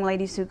the young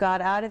ladies who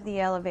got out of the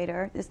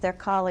elevator, is their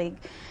colleague.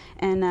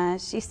 And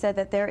she said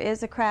that there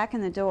is a crack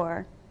in the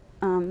door,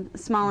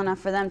 small enough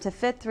for them to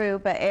fit through,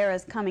 but air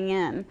is coming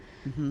in.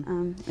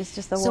 Mm-hmm. It's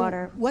just the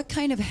water. What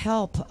kind of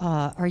help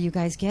are you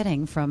guys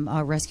getting from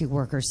rescue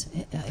workers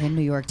in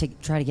New York to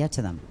try to get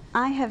to them?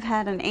 I have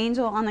had an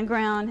angel on the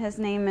ground. His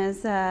name is,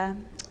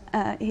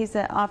 he's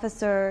an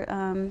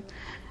officer,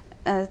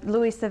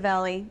 Louis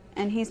Savelli,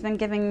 and he's been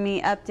giving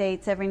me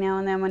updates every now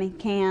and then when he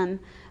can.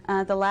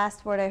 The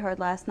last word I heard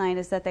last night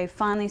is that they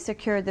finally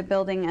secured the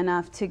building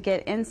enough to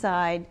get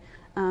inside.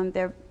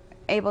 They're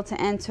able to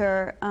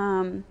enter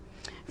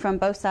from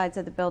both sides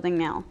of the building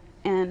now.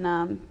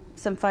 And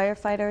some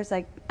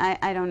firefighters,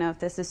 I don't know if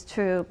this is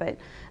true, but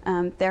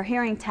they're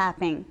hearing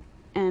tapping.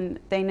 And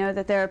they know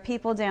that there are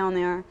people down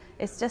there.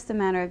 It's just a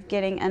matter of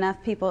getting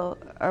enough people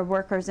or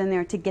workers in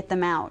there to get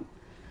them out.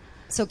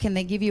 So can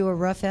they give you a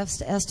rough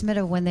estimate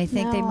of when they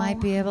think they might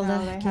be able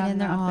to get in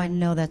there? Oh, I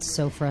know, that's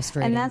so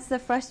frustrating. And that's the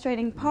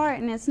frustrating part.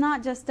 And it's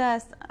not just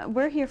us.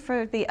 We're here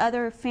for the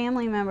other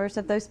family members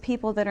of those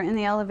people that are in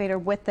the elevator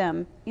with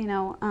them. You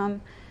know,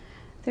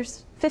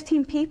 there's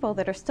 15 people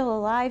that are still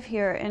alive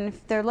here. And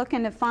if they're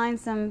looking to find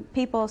some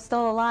people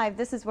still alive,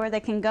 this is where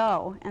they can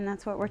go. And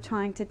that's what we're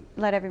trying to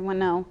let everyone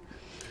know.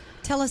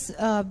 Tell us,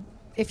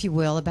 if you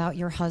will, about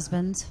your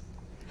husbands.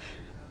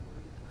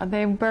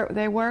 They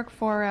work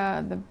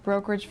for the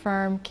brokerage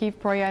firm Keefe,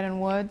 Bruyette &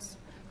 Woods.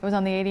 It was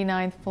on the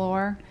 89th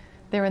floor.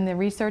 They're in the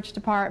research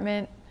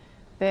department.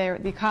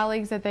 The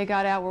colleagues that they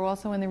got out were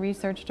also in the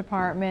research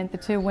department. The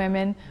two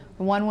women,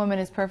 the one woman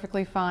is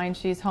perfectly fine.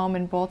 She's home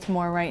in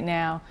Baltimore right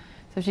now,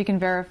 so she can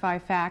verify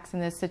facts in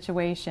this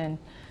situation.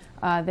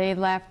 They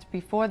left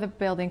before the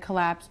building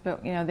collapsed,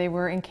 but you know they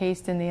were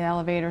encased in the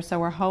elevator, so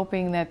we're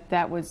hoping that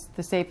that was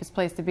the safest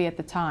place to be at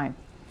the time.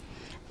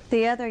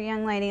 The other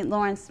young lady,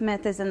 Lauren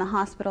Smith, is in the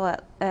hospital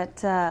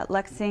at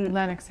Lenox Hill.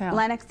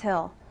 Lenox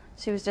Hill.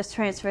 She was just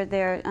transferred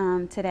there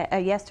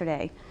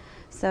yesterday,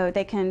 so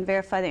they can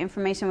verify the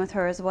information with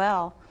her as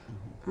well.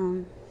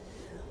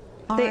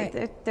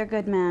 They're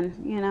good men,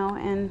 you know,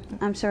 and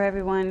I'm sure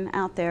everyone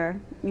out there,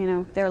 you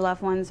know, their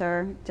loved ones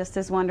are just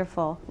as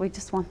wonderful. We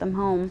just want them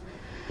home.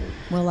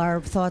 Well, our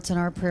thoughts and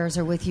our prayers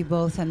are with you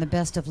both, and the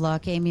best of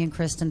luck. Amy and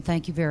Kristen,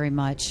 thank you very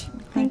much.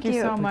 Thank you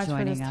so for much for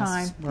joining this us.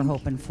 time. We're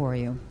hoping for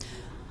you.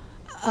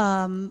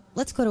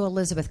 Let's go to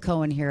Elizabeth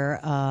Cohen here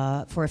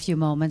for a few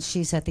moments.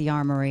 She's at the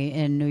Armory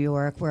in New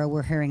York, where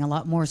we're hearing a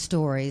lot more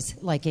stories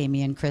like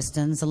Amy and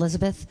Kristen's.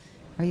 Elizabeth,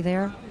 are you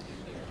there?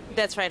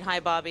 That's right. Hi,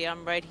 Bobby.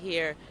 I'm right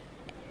here.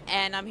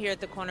 And I'm here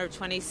at the corner of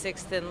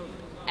 26th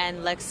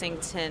and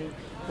Lexington,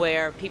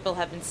 where people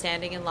have been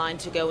standing in line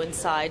to go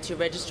inside to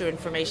register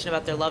information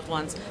about their loved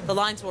ones. The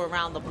lines were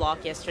around the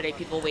block yesterday.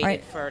 People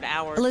waited for an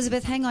hour.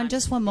 Elizabeth, hang on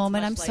just one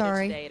moment. I'm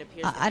sorry.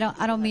 I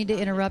don't mean to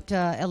interrupt,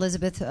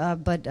 Elizabeth,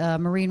 but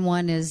Marine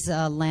One is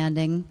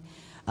landing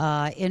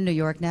in New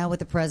York now with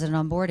the president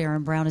on board.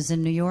 Aaron Brown is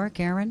in New York.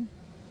 Aaron?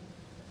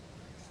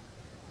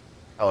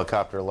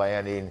 Helicopter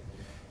landing,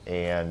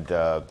 and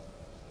the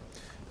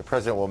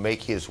president will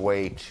make his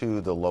way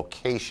to the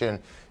location,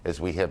 as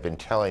we have been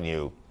telling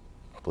you.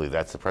 I believe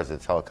that's the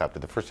president's helicopter.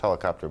 The first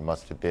helicopter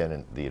must have been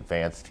in the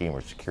advance team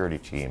or security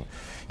team.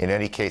 In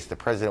any case, the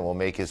president will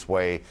make his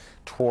way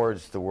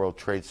towards the World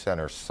Trade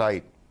Center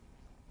site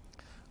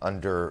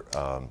under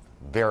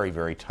very,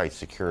 very tight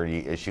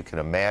security. As you can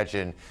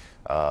imagine,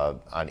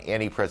 on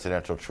any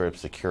presidential trip,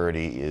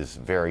 security is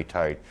very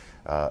tight,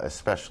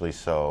 especially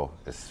so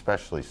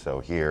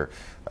here.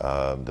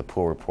 The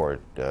pool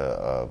report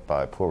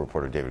by pool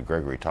reporter David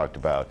Gregory talked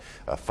about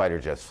fighter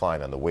jets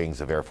flying on the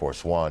wings of Air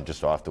Force One,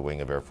 just off the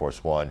wing of Air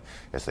Force One,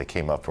 as they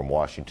came up from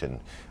Washington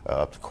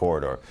up the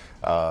corridor.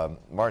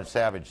 Martin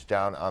Savage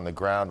down on the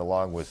ground,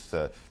 along with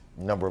a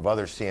number of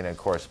other CNN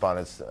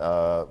correspondents.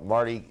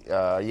 Marty,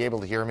 are you able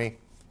to hear me?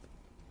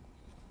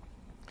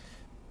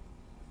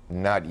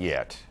 Not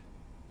yet.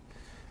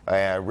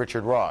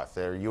 Richard Roth,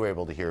 are you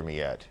able to hear me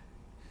yet?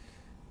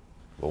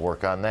 We'll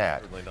work on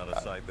that. Certainly not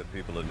a sight that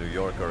people in New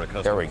York are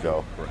accustomed to. There we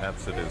go.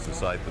 Perhaps it is a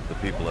sight that the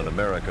people in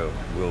America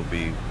will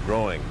be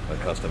growing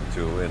accustomed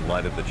to in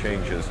light of the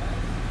changes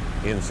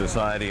in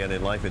society and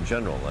in life in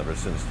general ever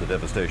since the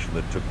devastation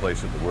that took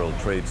place at the World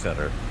Trade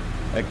Center.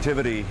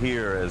 Activity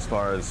here as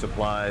far as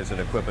supplies and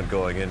equipment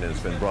going in has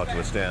been brought to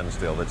a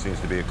standstill. That seems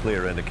to be a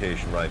clear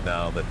indication right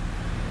now that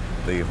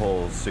the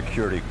whole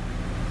security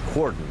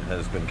cordon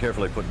has been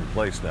carefully put in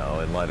place now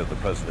in light of the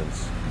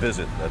president's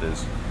visit that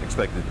is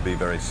expected to be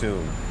very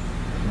soon.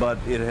 But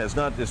it has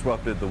not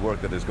disrupted the work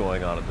that is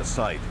going on at the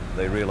site.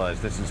 They realize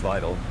this is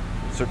vital.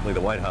 Certainly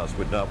the White House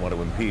would not want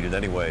to impede in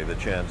any way the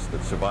chance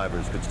that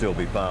survivors could still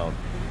be found.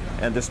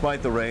 And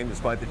despite the rain,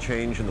 despite the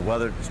change in the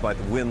weather, despite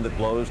the wind that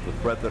blows, the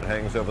threat that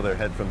hangs over their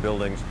head from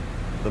buildings,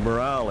 the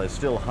morale is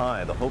still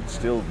high. The hope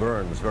still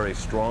burns very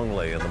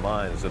strongly in the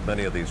minds of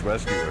many of these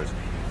rescuers.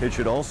 It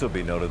should also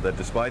be noted that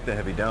despite the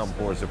heavy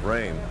downpours of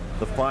rain,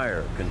 the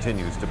fire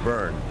continues to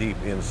burn deep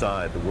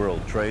inside the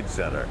World Trade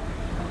Center.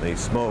 The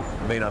smoke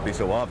may not be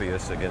so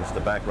obvious against the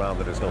background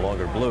that is no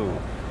longer blue,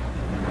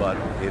 but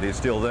it is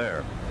still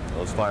there.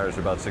 Those fires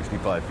are about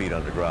 65 feet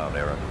underground,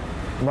 Aaron.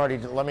 Marty,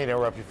 let me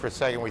interrupt you for a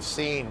second. We've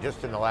seen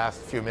just in the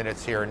last few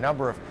minutes here a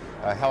number of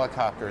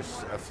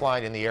helicopters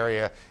flying in the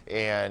area,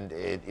 and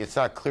it's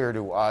not clear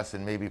to us,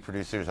 and maybe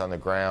producers on the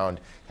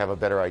ground have a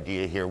better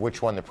idea here,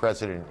 which one the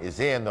president is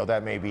in, though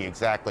that may be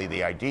exactly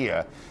the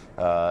idea.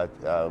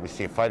 We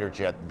see a fighter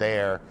jet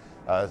there.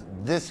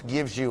 This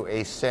gives you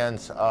a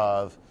sense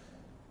of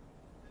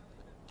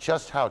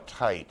just how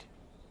tight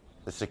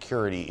the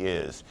security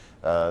is.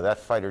 That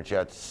fighter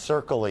jet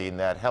circling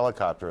that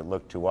helicopter, it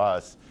looked to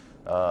us,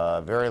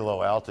 very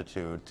low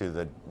altitude to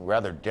the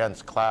rather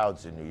dense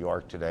clouds in New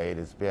York today. It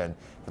has been,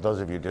 for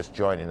those of you just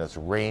joining us,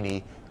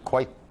 rainy,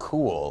 quite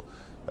cool,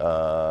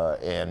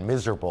 and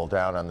miserable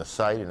down on the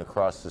site and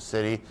across the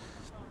city.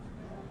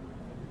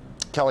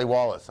 Kelly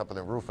Wallace, up on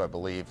the roof, I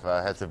believe,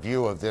 has a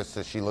view of this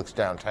as she looks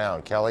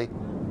downtown. Kelly?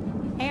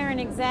 Aaron,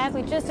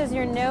 exactly. Just as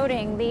you're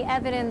noting, the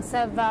evidence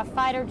of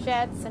fighter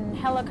jets and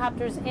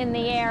helicopters in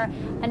the air,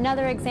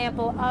 another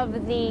example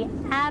of the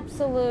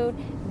absolute,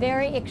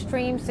 very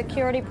extreme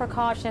security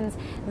precautions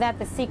that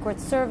the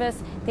Secret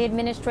Service, the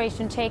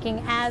administration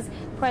taking as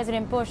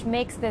President Bush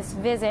makes this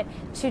visit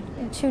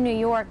to New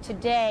York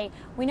today.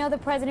 We know the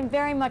president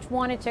very much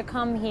wanted to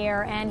come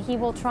here, and he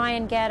will try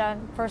and get a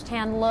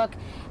first-hand look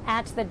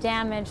at the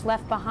damage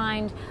left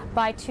behind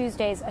by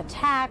Tuesday's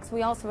attacks.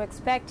 We also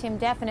expect him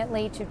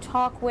definitely to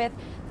talk with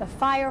the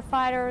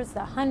firefighters,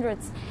 the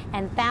hundreds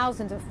and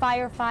thousands of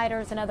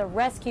firefighters and other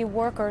rescue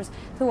workers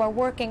who are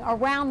working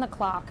around the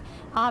clock,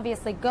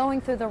 obviously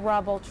going through the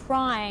rubble,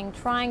 trying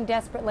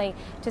desperately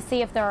to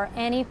see if there are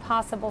any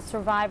possible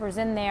survivors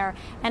in there.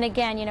 And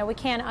again, you know, we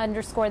can't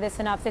underscore this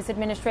enough. This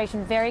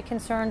administration very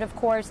concerned, of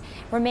course,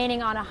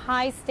 remaining on a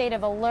high state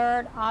of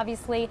alert.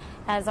 Obviously,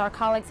 as our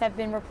colleagues have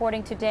been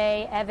reporting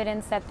today,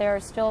 evidence that there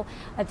is still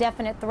a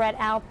definite threat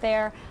out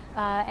there.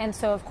 And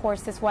so, of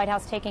course, this White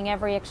House taking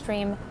every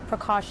extreme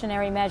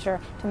precautionary measure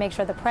to make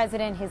sure the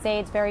president, his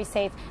aides, very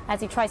safe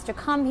as he tries to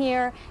come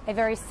here. A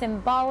very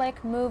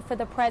symbolic move for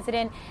the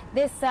president.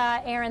 This,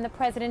 Aaron, the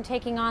president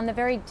taking on the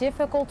very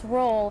difficult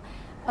role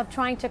of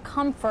trying to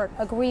comfort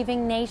a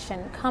grieving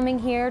nation, coming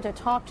here to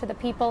talk to the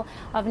people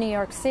of New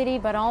York City,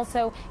 but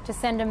also to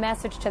send a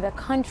message to the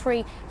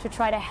country to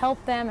try to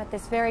help them at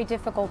this very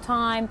difficult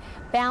time.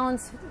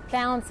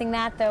 Balancing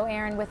that, though,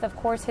 Aaron, with, of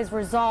course, his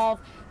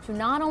resolve to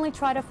not only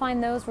try to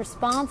find those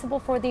responsible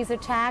for these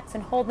attacks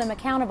and hold them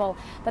accountable,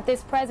 but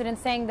this president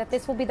saying that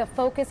this will be the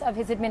focus of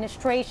his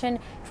administration,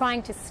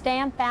 trying to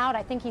stamp out,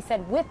 I think he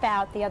said whip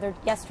out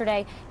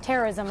yesterday,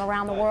 terrorism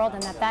around the world,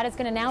 and that is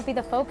going to now be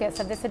the focus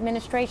of this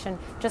administration,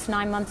 just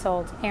 9 months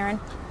old. Aaron?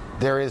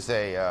 There is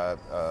a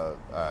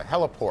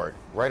heliport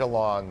right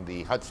along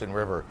the Hudson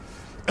River,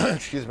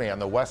 excuse me, on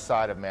the west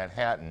side of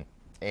Manhattan,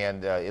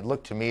 and it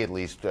looked to me, at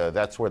least,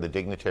 that's where the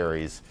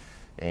dignitaries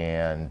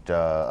and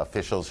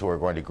officials who are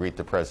going to greet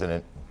the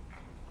president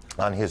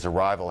on his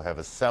arrival have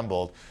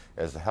assembled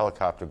as the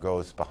helicopter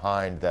goes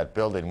behind that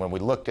building. When we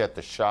looked at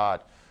the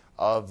shot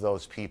of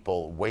those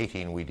people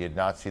waiting, we did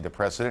not see the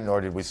president,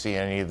 nor did we see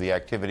any of the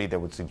activity that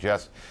would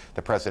suggest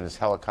the president's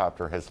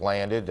helicopter has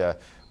landed.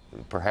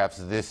 Perhaps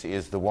this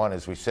is the one.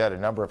 As we said, a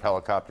number of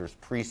helicopters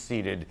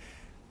preceded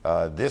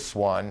this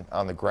one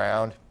on the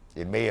ground.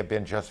 It may have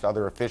been just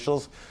other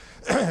officials,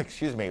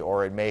 excuse me,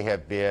 or it may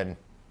have been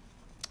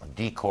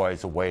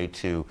decoys, a way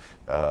to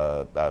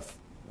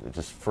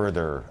just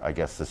further, I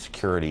guess, the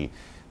security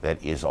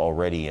that is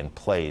already in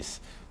place.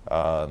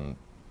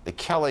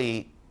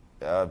 Kelly,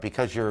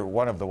 because you're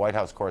one of the White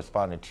House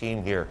correspondent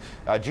team here,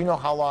 do you know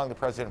how long the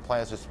president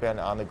plans to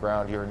spend on the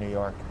ground here in New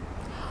York?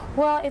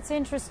 Well, it's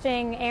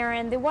interesting,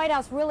 Aaron. The White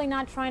House really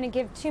not trying to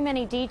give too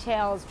many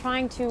details,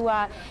 trying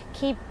to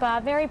keep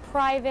very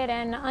private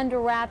and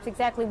under wraps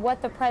exactly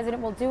what the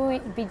president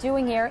will be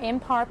doing here, in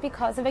part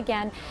because of,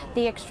 again,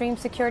 the extreme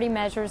security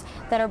measures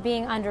that are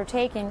being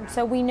undertaken.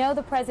 So we know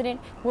the president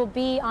will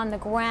be on the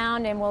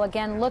ground and will,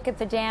 again, look at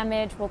the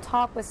damage. We'll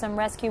talk with some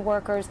rescue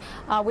workers.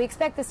 We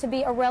expect this to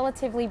be a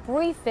relatively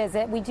brief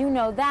visit. We do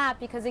know that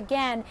because,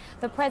 again,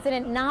 the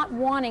president not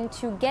wanting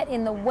to get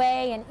in the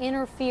way and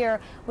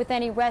interfere with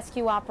any rescue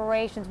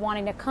operations,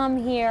 wanting to come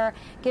here,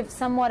 give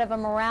somewhat of a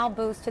morale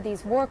boost to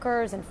these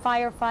workers and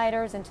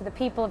firefighters and to the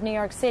people of New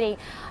York City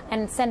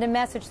and send a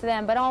message to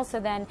them, but also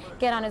then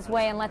get on his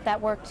way and let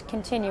that work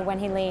continue when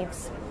he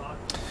leaves.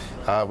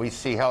 We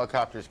see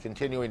helicopters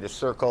continuing to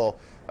circle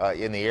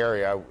in the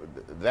area.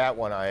 That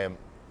one I am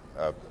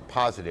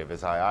positive,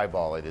 as I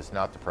eyeball it, is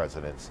not the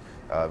president's.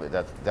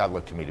 That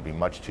looked to me to be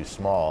much too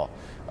small.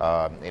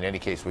 In any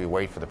case, we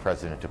wait for the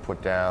president to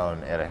put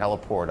down at a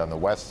heliport on the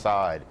west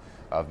side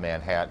of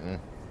Manhattan.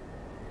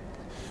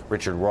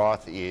 Richard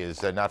Roth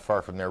is not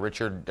far from there.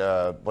 Richard,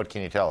 what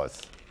can you tell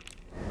us?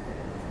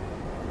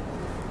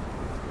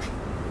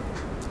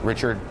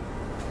 Richard?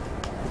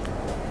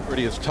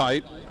 Security is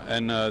tight,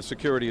 and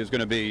security is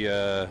going to be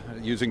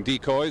using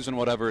decoys and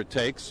whatever it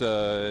takes.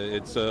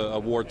 It's a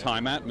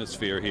wartime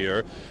atmosphere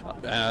here.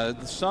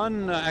 The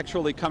sun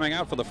actually coming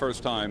out for the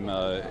first time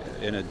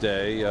in a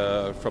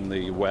day from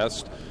the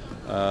west.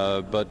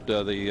 But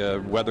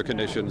the weather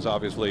conditions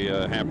obviously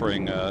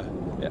hampering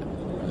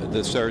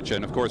the search,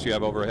 and of course you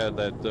have overhead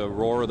that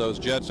roar of those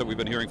jets that we've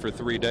been hearing for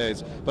 3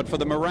 days. But for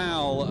the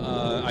morale,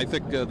 I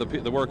think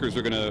the workers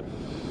are going to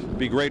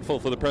be grateful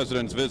for the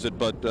president's visit,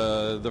 but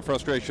the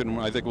frustration,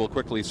 I think, will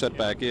quickly set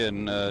back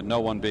in.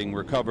 No one being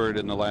recovered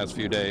in the last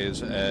few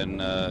days,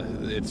 and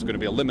it's going to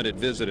be a limited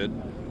visit.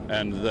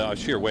 And the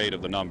sheer weight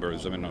of the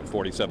numbers, I mean,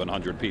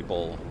 4,700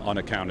 people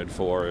unaccounted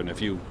for. And if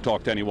you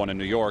talk to anyone in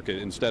New York,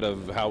 instead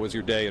of how was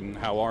your day and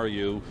how are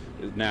you,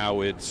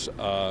 now it's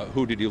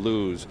who did you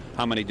lose?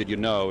 How many did you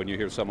know? And you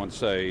hear someone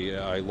say,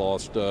 I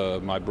lost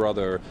my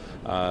brother,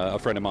 a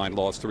friend of mine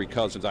lost 3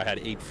 cousins. I had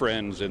 8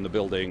 friends in the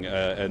building,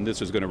 and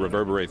this is going to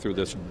reverberate through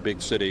this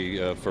big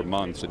city for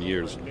months and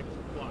years.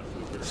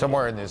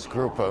 Somewhere in this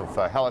group of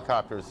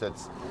helicopters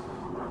that's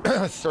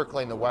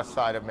circling the west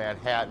side of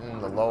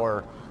Manhattan, the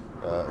lower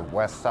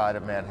west side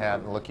of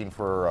Manhattan, looking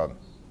for,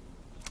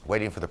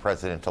 waiting for the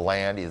president to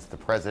land, is the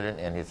president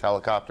and his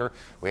helicopter.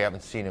 We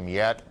haven't seen him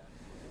yet.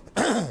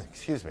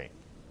 Excuse me.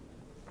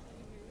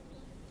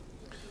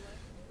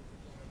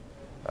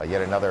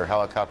 Yet another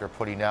helicopter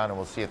putting down, and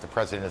we'll see if the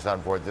president is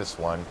on board this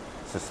one.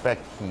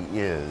 Suspect he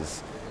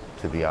is,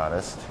 to be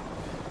honest.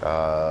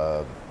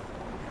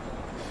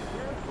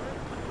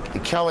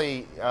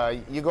 Kelly,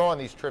 you go on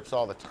these trips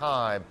all the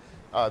time.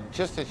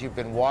 Just as you've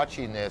been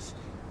watching this,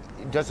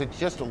 does it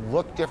just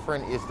look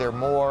different? Is there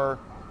more,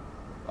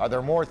 are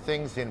there more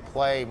things in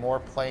play, more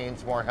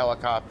planes, more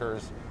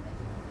helicopters,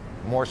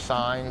 more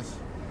signs?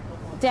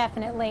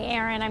 Definitely,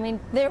 Aaron. I mean,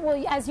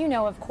 as you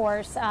know, of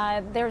course,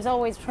 there's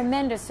always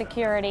tremendous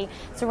security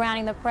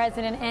surrounding the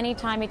president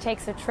anytime he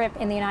takes a trip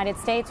in the United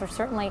States or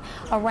certainly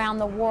around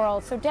the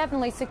world. So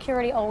definitely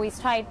security always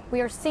tight.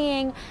 We are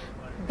seeing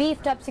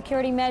beefed up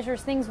security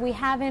measures, things we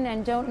haven't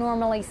and don't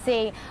normally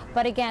see.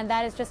 But again,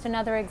 that is just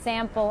another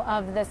example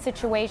of the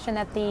situation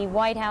that the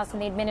White House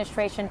and the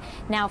administration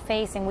now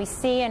facing. We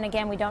see, and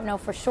again, we don't know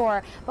for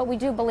sure, but we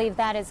do believe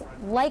that is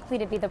likely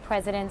to be the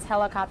president's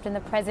helicopter. And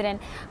the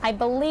president, I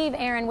believe,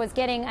 Aaron, was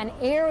getting an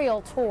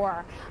aerial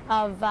tour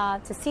of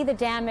to see the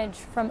damage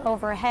from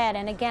overhead.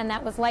 And again,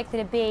 that was likely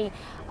to be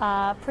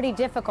pretty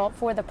difficult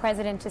for the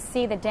president to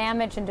see. The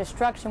damage and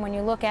destruction, when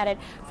you look at it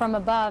from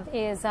above,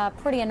 is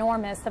pretty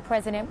enormous. The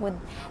president would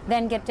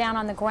then get down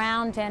on the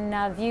ground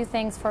and view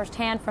things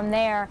firsthand from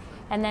there,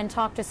 and then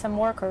talk to some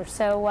workers.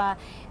 So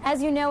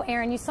as you know,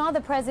 Aaron, you saw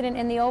the president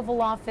in the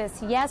Oval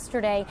Office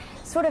yesterday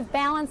sort of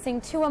balancing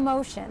two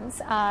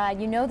emotions.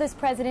 You know this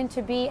president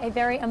to be a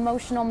very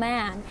emotional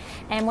man,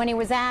 and when he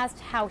was asked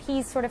how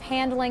he's sort of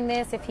handling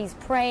this, if he's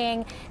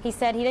praying, he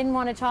said he didn't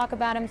want to talk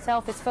about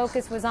himself. His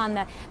focus was on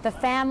the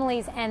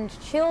families and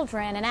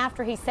children, and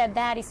after he said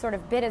that, he sort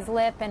of bit his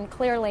lip and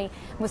clearly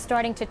was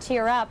starting to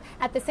tear up.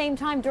 At the same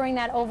time, during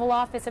that Oval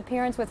Office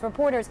appearance with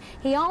reporters,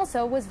 he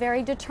also was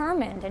very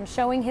determined and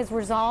showing his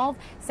resolve,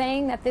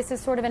 saying that this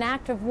is sort of an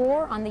act of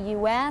war on the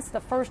U.S.,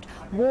 the first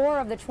war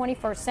of the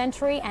 21st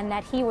century, and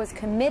that he was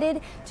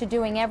committed to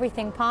doing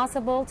everything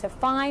possible to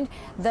find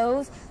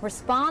those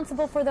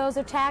responsible for those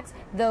attacks,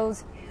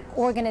 those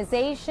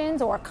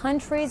organizations or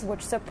countries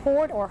which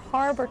support or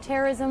harbor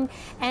terrorism,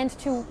 and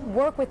to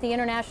work with the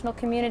international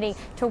community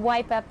to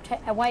wipe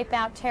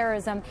out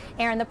terrorism.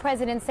 Aaron, the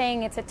president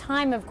saying it's a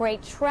time of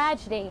great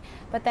tragedy,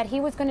 but that he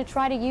was going to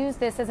try to use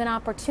this as an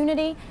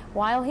opportunity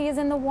while he is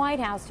in the White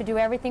House to do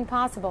everything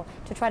possible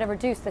to try to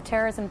reduce the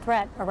terrorism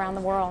threat around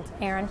the world.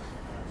 Aaron?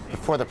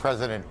 Before the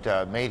president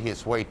made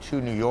his way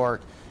to New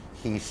York,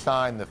 he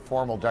signed the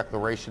formal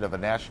declaration of a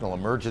national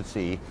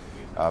emergency.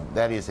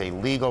 That is a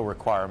legal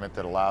requirement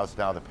that allows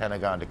now the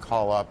Pentagon to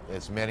call up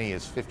as many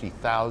as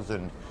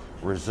 50,000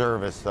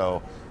 reservists,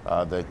 though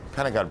the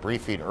Pentagon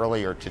briefing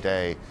earlier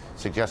today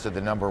suggested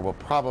the number will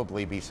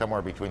probably be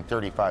somewhere between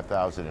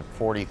 35,000 and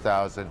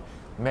 40,000.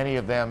 Many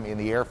of them in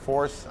the Air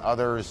Force,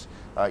 others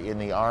in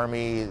the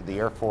Army, the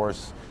Air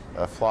Force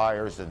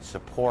flyers and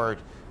support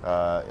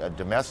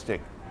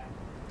domestic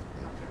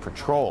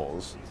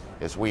patrols.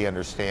 As we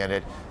understand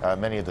it,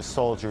 many of the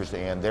soldiers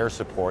and their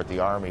support, the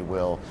Army,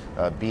 will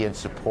be in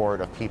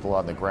support of people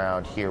on the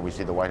ground here. We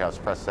see the White House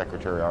Press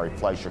Secretary Ari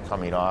Fleischer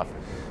coming off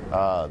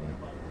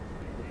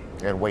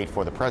and wait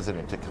for the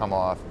president to come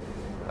off.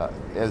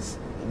 As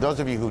those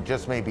of you who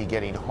just may be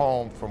getting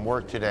home from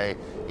work today,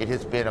 it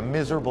has been a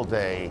miserable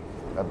day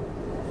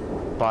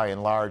by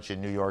and large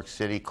in New York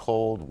City.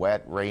 Cold,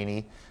 wet,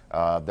 rainy.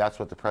 That's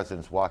what the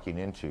president's walking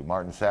into.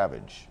 Martin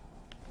Savage.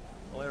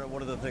 Well, Aaron,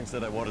 one of the things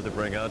that I wanted to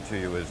bring out to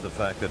you is the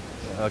fact that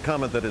a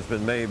comment that has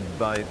been made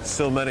by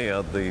so many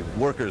of the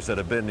workers that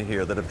have been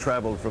here, that have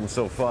traveled from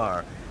so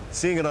far.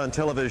 Seeing it on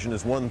television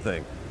is one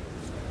thing.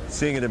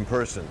 Seeing it in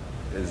person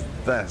is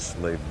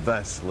vastly,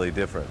 vastly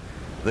different.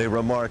 They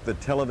remark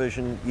that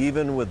television,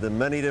 even with the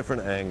many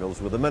different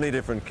angles, with the many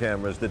different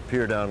cameras that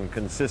peer down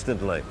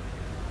consistently,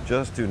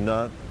 just do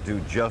not do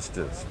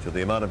justice to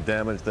the amount of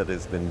damage that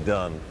has been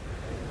done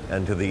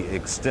and to the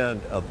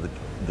extent of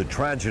the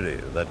tragedy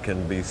that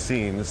can be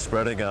seen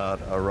spreading out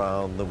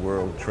around the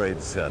World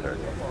Trade Center.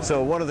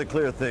 So one of the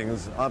clear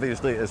things,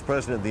 obviously, as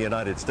President of the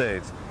United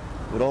States,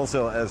 but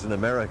also as an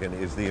American,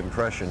 is the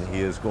impression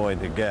he is going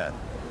to get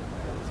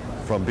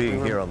from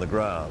being here on the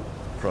ground,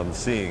 from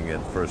seeing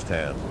it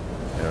firsthand.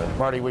 Aaron?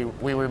 Marty,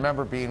 we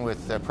remember being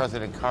with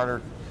President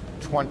Carter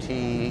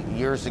 20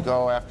 years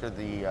ago after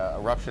the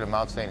eruption of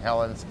Mount St.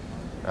 Helens,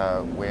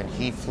 when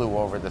he flew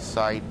over the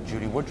site.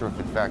 Judy Woodruff,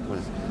 in fact,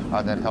 was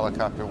on that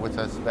helicopter with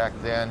us back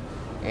then,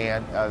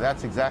 and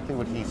that's exactly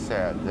what he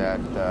said,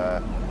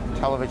 that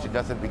television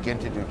doesn't begin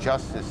to do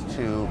justice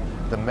to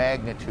the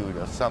magnitude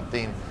of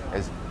something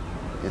as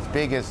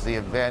big as the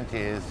event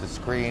is. The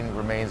screen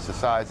remains the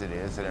size it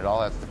is, and it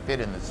all has to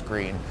fit in the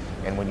screen,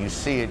 and when you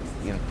see it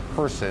in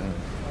person,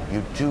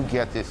 you do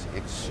get this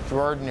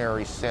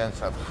extraordinary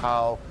sense of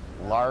how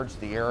large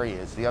the area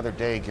is. The other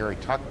day, Gary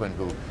Tuchman,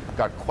 who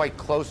got quite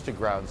close to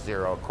Ground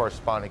Zero,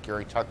 correspondent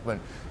Gary Tuchman,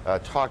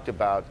 talked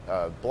about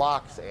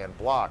blocks and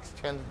blocks,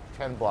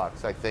 10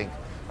 blocks, I think,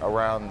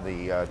 around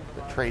the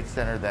Trade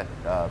Center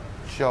that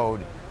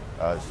showed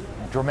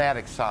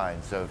dramatic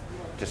signs of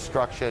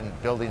destruction,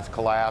 buildings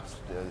collapsed,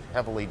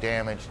 heavily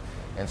damaged.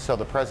 And so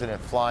the president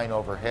flying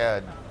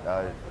overhead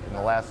in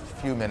the last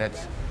few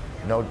minutes,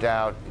 no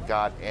doubt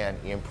got an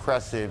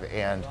impressive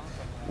and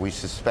we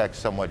suspect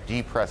somewhat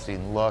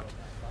depressing look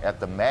at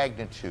the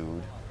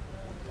magnitude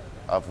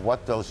of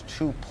what those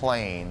two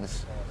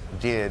planes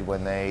did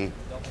when they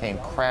came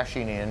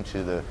crashing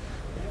into the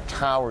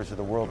towers of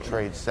the World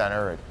Trade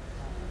Center at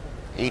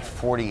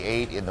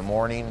 8:48 in the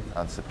morning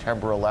on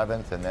September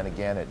 11th, and then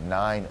again at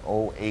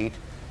 9:08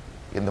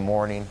 in the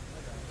morning.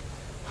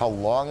 How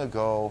long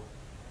ago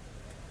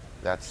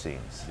that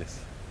seems. Yes,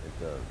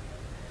 it does.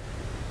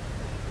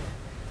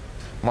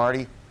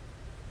 Marty?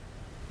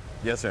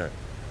 Yes, Aaron.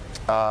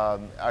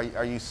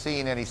 Are you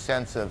seeing any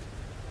sense of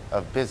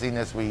of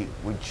busyness.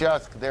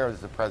 There's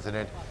the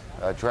president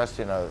dressed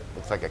in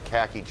looks like a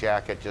khaki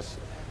jacket, just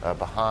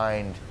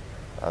behind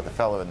the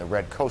fellow in the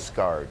red Coast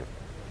Guard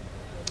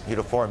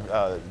uniform.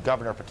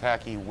 Governor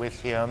Pataki with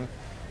him.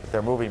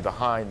 They're moving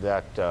behind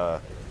that,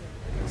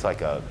 it's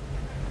like a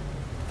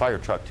fire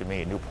truck to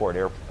me,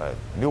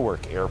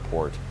 Newark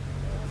Airport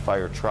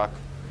fire truck.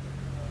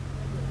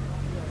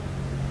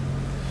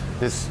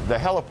 The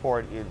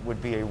heliport, it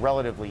would be a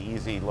relatively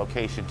easy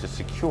location to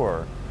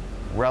secure,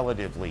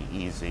 relatively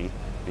easy,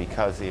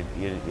 because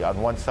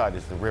on one side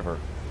is the river.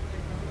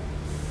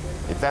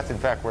 If that's in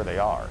fact where they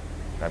are,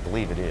 and I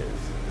believe it is.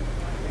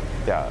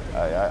 Yeah,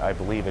 I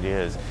believe it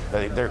is.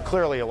 They're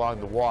clearly along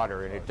the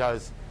water, and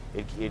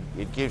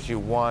it gives you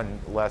one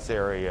less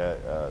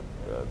area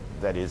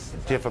that is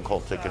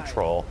difficult to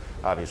control.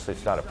 Obviously,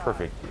 it's not a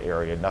perfect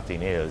area,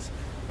 nothing is,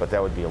 but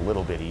that would be a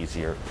little bit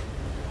easier.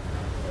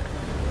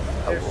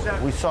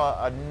 We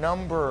saw a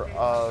number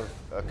of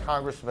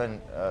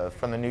congressmen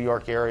from the New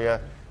York area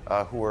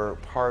who were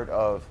part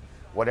of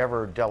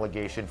whatever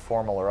delegation,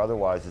 formal or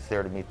otherwise, is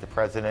there to meet the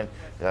president.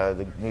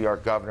 The New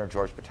York governor,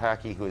 George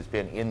Pataki, who has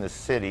been in the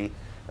city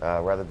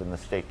rather than the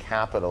state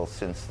capital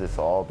since this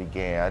all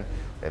began.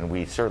 And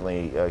we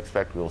certainly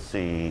expect we'll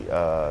see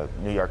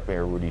New York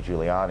Mayor Rudy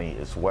Giuliani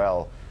as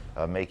well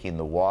making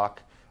the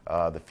walk.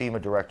 The FEMA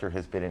director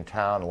has been in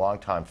town, a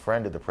longtime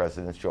friend of the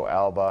president's, Joe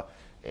Alba,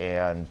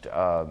 and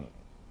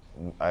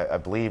I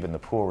believe in the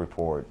Pool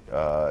report,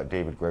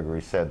 David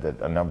Gregory said that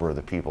a number of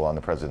the people on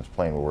the president's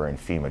plane were wearing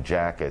FEMA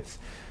jackets.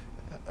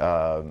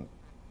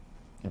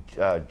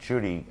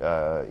 Judy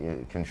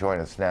can join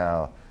us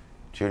now.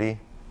 Judy?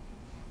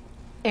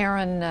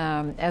 Aaron,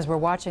 as we're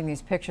watching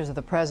these pictures of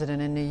the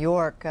president in New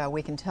York,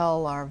 we can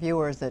tell our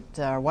viewers that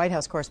our White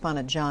House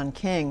correspondent John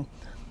King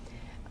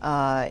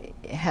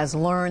has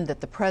learned that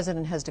the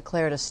president has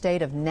declared a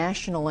state of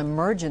national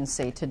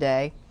emergency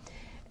today,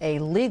 a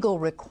legal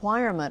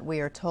requirement, we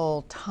are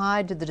told,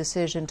 tied to the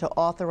decision to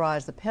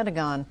authorize the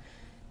Pentagon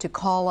to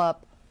call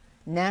up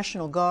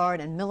National Guard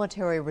and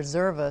military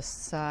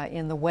reservists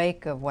in the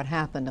wake of what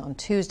happened on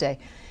Tuesday.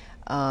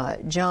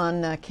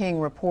 John King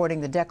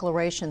reporting the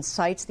declaration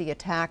cites the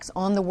attacks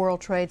on the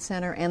World Trade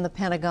Center and the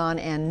Pentagon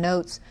and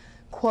notes,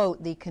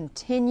 quote, the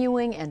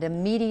continuing and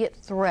immediate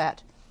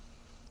threat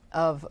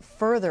of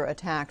further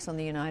attacks on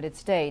the United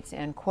States,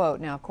 end quote.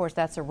 Now, of course,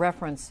 that's a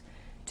reference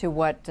to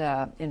what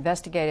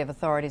investigative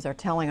authorities are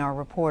telling our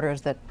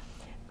reporters, that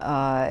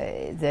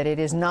that it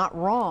is not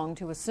wrong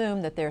to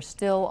assume that there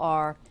still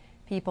are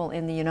people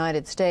in the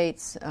United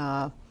States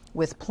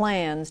with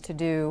plans to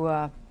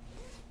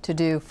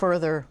do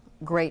further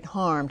great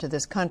harm to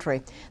this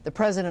country. The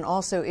president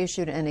also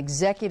issued an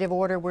executive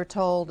order, we're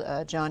told,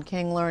 John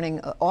King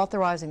learning,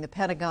 authorizing the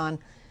Pentagon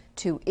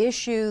to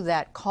issue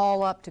that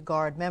call up to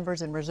Guard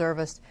members and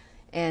reservists,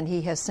 and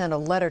he has sent a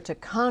letter to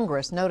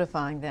Congress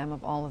notifying them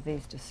of all of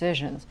these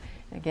decisions.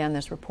 Again,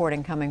 this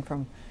reporting coming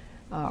from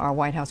our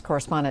White House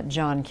correspondent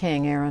John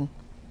King. Aaron?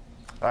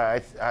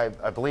 I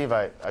believe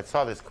I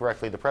saw this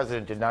correctly. The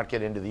president did not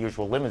get into the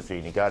usual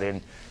limousine. He got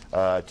in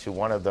to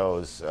one of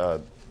those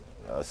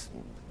large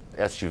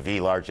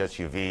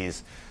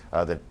SUVs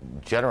that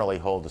generally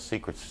hold the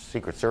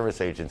Secret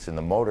Service agents in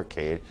the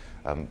motorcade.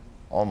 I'm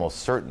almost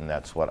certain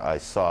that's what I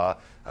saw.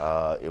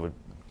 It would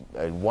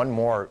one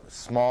more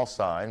small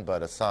sign,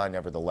 but a sign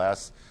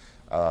nevertheless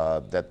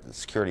that the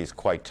security is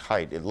quite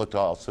tight. It looked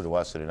also to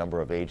us that a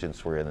number of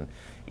agents were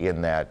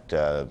in that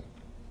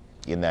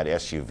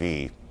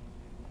SUV.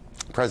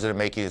 President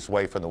making his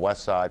way from the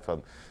west side,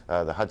 from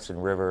the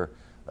Hudson River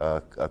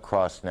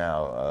across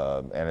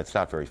now, and it's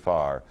not very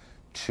far,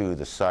 to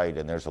the site,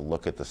 and there's a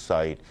look at the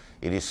site.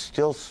 It is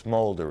still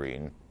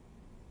smoldering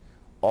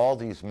all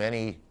these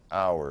many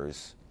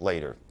hours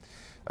later.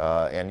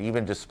 And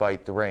even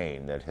despite the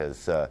rain that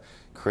has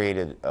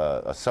created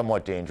a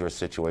somewhat dangerous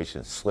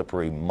situation,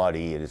 slippery,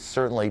 muddy, it has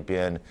certainly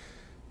been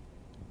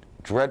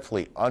a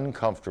dreadfully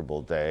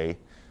uncomfortable day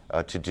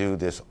to do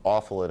this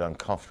awful and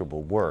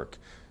uncomfortable work.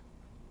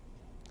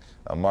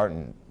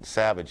 Martin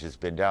Savage has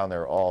been down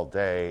there all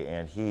day,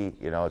 and he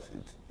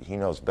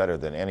knows better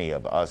than any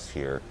of us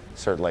here,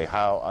 certainly,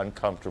 how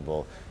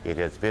uncomfortable it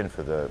has been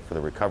for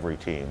the recovery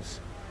teams.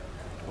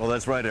 Well,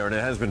 that's right, Aaron.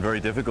 It has been very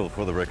difficult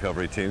for the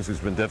recovery teams. It's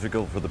been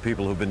difficult for the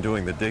people who've been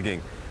doing the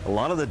digging. A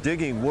lot of the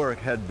digging work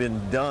had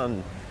been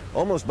done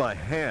almost by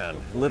hand,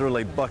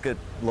 literally bucket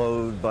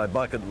load by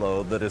bucket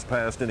load that is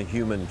passed in a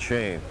human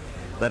chain.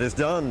 That is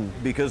done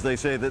because they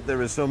say that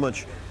there is so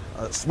much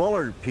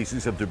smaller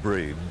pieces of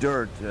debris,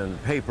 dirt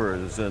and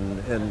papers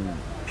and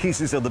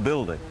pieces of the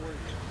building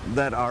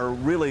that are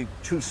really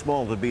too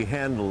small to be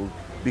handled,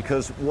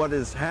 because what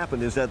has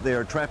happened is that they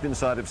are trapped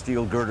inside of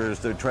steel girders,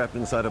 they're trapped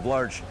inside of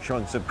large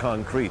chunks of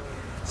concrete.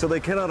 So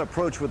they cannot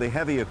approach with the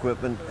heavy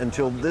equipment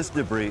until this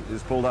debris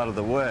is pulled out of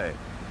the way.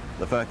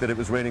 The fact that it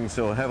was raining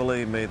so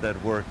heavily made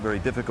that work very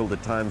difficult.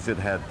 At times it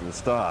had to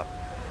stop.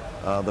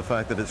 The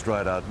fact that it's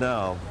dried out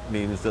now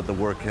means that the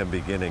work can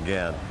begin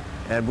again.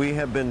 And we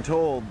have been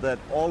told that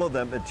all of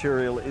that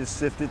material is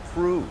sifted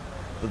through,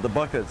 that the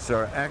buckets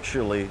are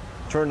actually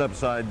turned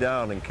upside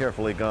down and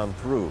carefully gone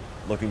through,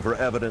 looking for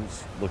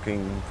evidence,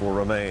 looking for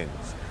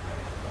remains.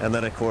 And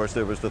then, of course,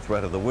 there was the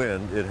threat of the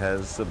wind. It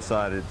has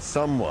subsided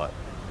somewhat,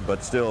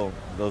 but still,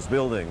 those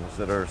buildings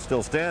that are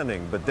still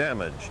standing but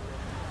damaged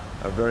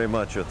are very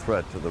much a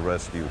threat to the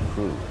rescue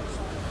crews.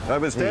 I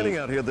was standing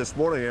out here this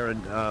morning,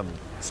 Aaron,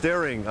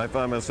 staring. I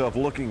found myself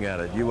looking at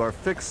it. You are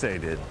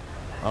fixated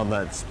on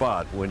that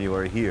spot when you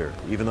are here,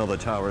 even though the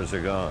towers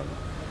are gone.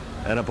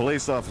 And a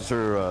police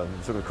officer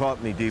sort of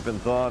caught me deep in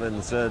thought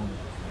and said,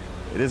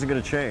 it isn't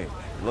going to change.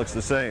 It looks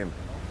the same.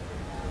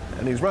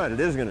 And he's right,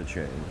 it is going to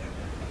change.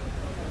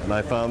 And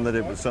I found that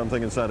it was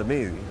something inside of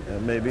me,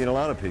 and maybe in a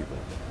lot of people.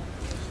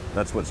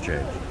 That's what's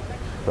changed.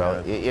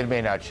 Well, it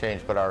may not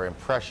change, but our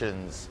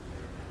impressions,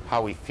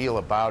 how we feel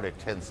about it,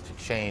 tends to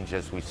change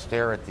as we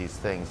stare at these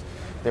things.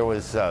 There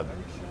was,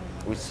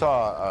 we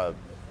saw a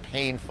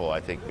painful, I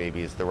think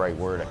maybe is the right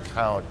word,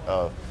 account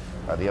of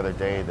the other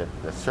day that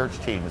the search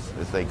teams,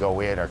 as they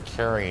go in, are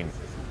carrying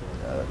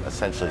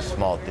essentially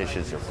small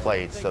dishes or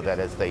plates so that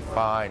as they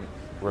find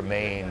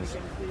remains,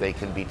 they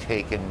can be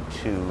taken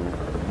to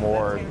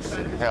morgues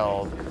and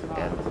held,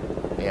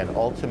 and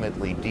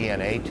ultimately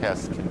DNA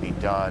tests can be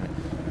done.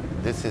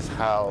 This is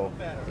how,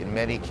 in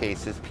many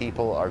cases,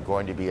 people are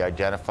going to be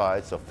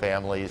identified, so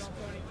families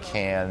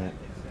can,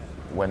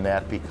 when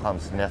that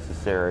becomes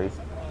necessary,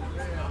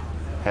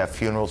 have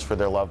funerals for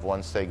their loved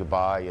ones, say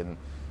goodbye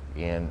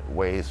in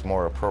ways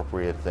more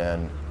appropriate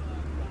than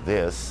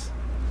this.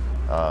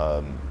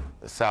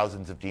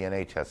 Thousands of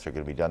DNA tests are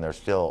going to be done. There's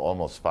still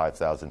almost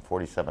 5,000,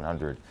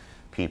 4,700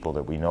 people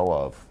that we know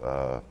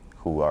of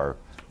who are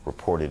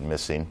reported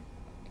missing.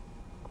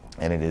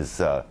 And it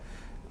is,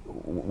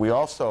 we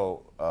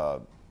also,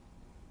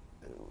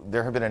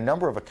 there have been a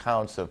number of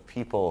accounts of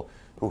people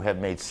who have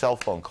made cell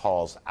phone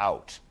calls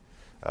out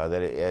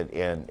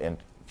and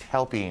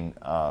helping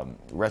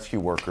rescue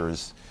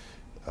workers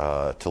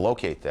to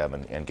locate them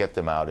and get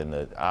them out in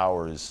the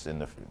hours, in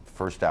the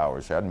first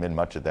hours. There hasn't been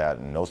much of that,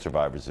 and no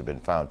survivors have been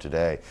found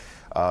today.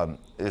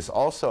 There's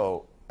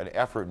also an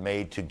effort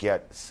made to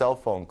get cell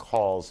phone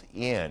calls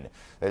in,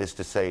 that is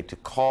to say, to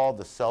call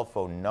the cell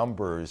phone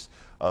numbers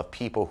of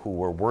people who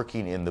were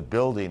working in the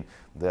building.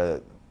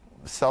 The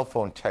cell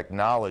phone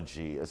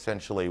technology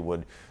essentially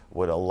would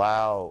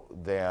allow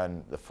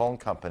then the phone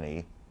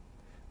company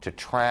to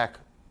track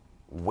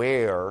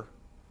where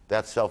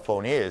that cell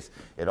phone is.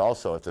 It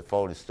also, if the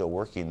phone is still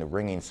working, the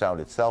ringing sound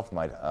itself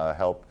might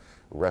help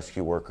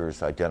rescue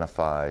workers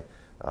identify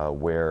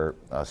where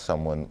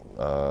someone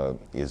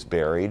is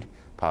buried,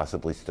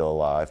 possibly still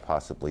alive,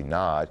 possibly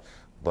not,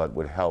 but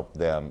would help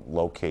them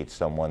locate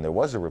someone. There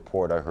was a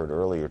report I heard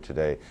earlier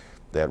today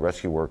that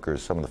rescue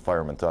workers, some of the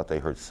firemen thought they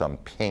heard some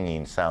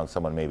pinging sound,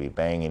 someone maybe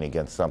banging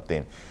against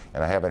something,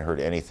 and I haven't heard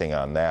anything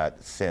on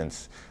that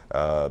since.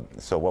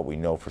 So what we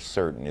know for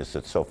certain is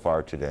that so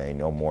far today,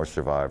 no more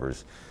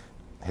survivors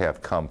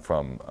have come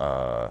from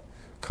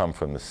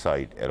the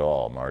site at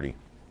all. Marty?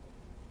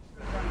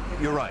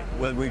 You're right.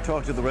 When we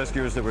talked to the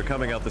rescuers that were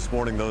coming out this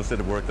morning, those that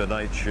had worked the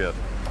night shift,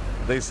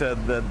 they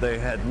said that they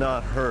had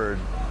not heard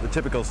the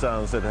typical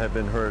sounds that had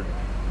been heard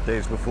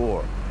days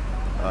before.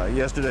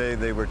 Yesterday,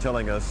 they were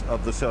telling us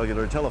of the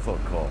cellular telephone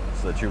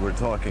calls that you were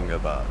talking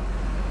about.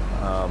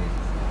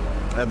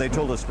 And they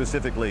told us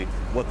specifically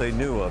what they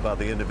knew about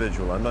the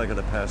individual. I'm not going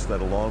to pass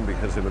that along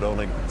because it would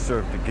only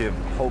serve to give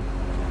hope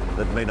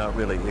that may not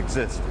really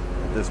exist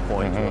at this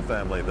point to a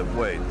family that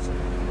waits.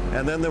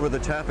 And then there were the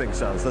tapping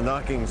sounds, the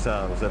knocking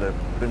sounds that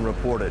have been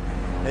reported.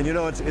 And you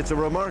know, it's a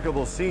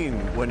remarkable scene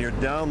when you're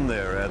down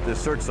there at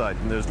this search site,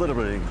 and there's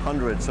literally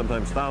hundreds,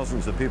 sometimes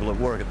thousands of people at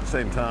work at the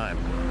same time.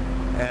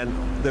 And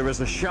there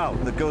is a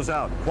shout that goes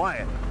out,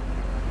 quiet.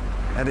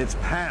 And it's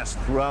passed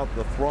throughout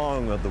the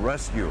throng of the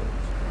rescuers.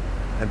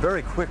 And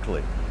very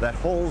quickly, that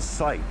whole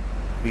site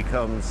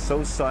becomes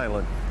so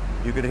silent,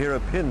 you could hear a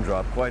pin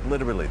drop, quite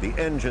literally. The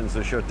engines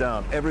are shut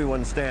down.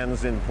 Everyone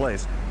stands in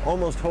place,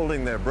 almost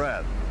holding their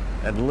breath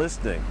and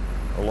listening,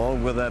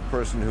 along with that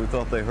person who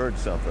thought they heard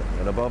something,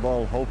 and above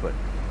all, hoping.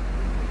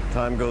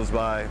 Time goes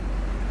by,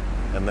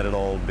 and then it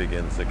all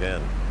begins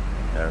again.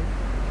 Aaron?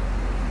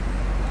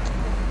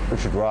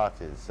 Richard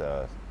Roth is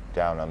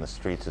down on the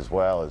streets as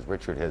well, as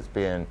Richard has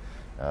been,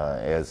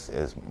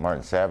 as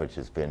Martin Savage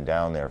has been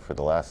down there for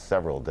the last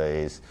several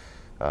days.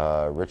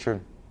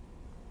 Richard?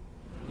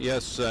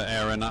 Yes,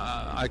 Aaron,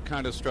 I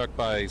kind of struck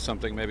by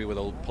something maybe with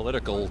a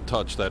political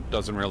touch that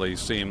doesn't really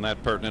seem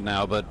that pertinent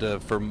now, but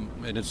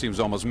and it seems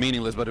almost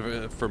meaningless,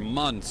 but for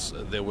months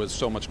there was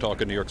so much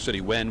talk in New York City.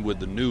 When would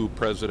the new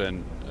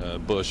President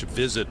Bush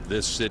visit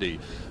this city?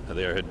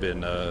 There had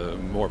been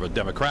more of a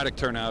Democratic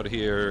turnout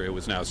here. It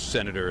was now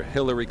Senator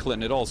Hillary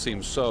Clinton. It all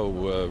seems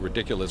so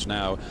ridiculous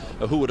now.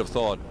 Who would have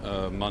thought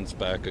months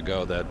back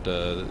ago that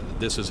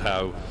this is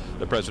how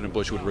President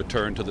Bush would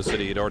return to the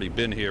city? He'd already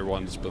been here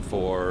once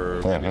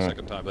before, maybe a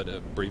second time,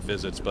 but brief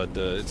visits. But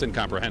it's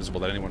incomprehensible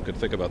that anyone could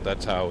think about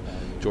that's how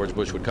George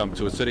Bush would come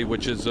to a city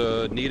which is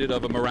needed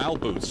of a morale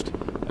boost.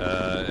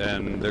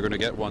 And they're going to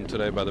get one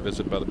today by the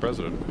visit by the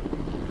president.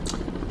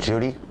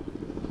 Judy?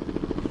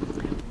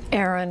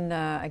 Aaron,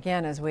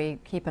 again, as we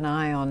keep an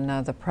eye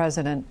on the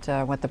president,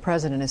 what the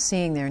president is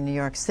seeing there in New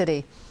York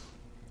City,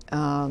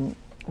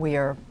 we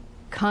are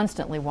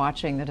constantly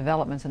watching the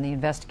developments in the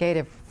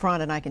investigative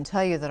front, and I can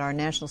tell you that our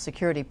national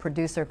security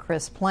producer,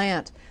 Chris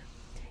Plant,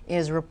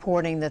 is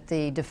reporting that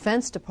the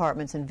Defense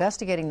Department's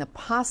investigating the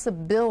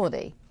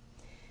possibility,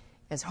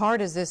 as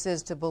hard as this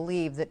is to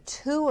believe, that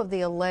 2 of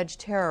the alleged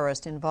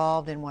terrorists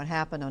involved in what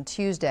happened on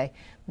Tuesday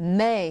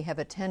may have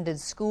attended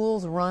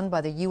schools run by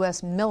the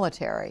U.S.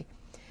 military.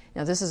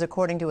 Now, this is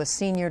according to a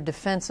senior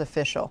defense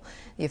official.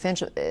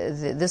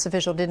 This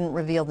official didn't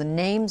reveal the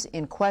names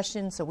in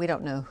question, so we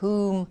don't know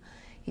whom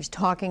he's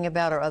talking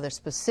about or other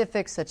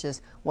specifics, such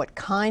as what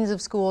kinds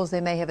of schools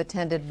they may have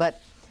attended.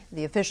 But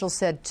the official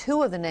said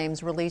 2 of the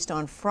names released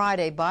on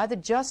Friday by the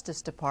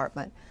Justice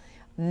Department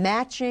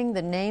matching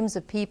the names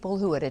of people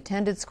who had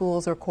attended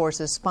schools or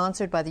courses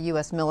sponsored by the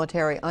U.S.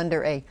 military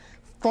under a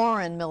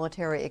foreign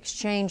military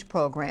exchange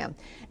program.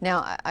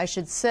 Now, I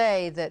should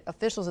say that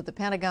officials at the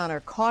Pentagon are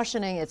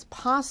cautioning it's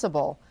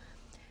possible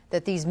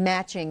that these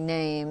matching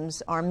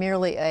names are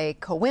merely a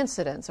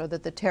coincidence or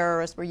that the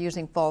terrorists were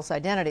using false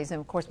identities. And,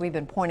 of course, we've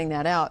been pointing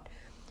that out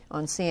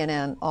on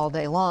CNN all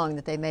day long,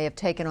 that they may have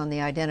taken on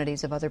the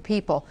identities of other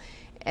people.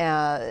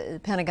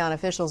 Pentagon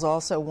officials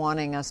also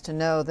wanting us to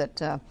know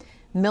that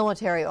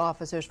military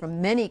officers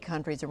from many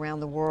countries around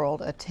the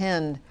world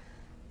attend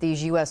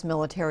these U.S.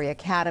 military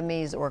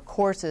academies or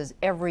courses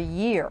every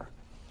year.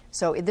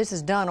 So this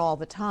is done all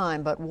the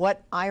time, but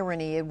what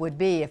irony it would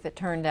be if it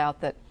turned out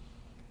that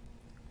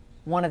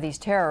one of these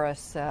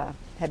terrorists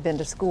had been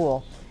to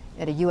school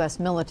at a U.S.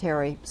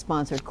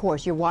 military-sponsored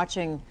course. You're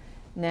watching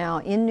now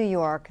in New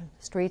York,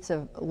 streets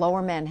of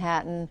Lower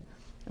Manhattan,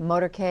 a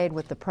motorcade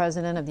with the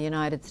President of the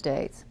United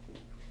States.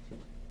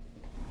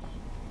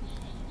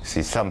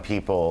 See some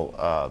people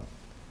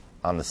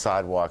on the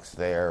sidewalks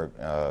there.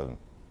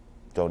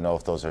 Don't know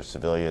if those are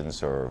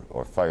civilians or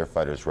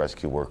firefighters,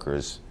 rescue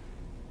workers,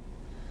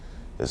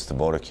 as the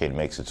motorcade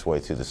makes its way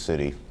through the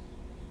city.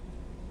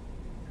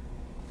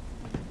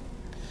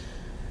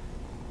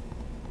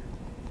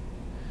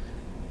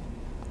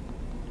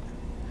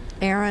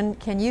 Aaron,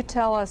 can you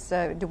tell us,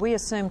 do we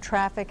assume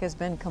traffic has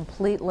been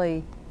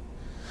completely,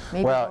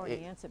 maybe, well,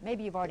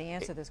 maybe you've already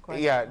answered this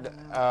question.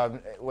 Yeah,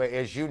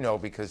 as you know,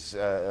 because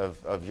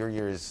of your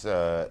years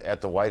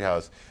at the White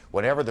House,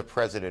 whenever the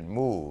president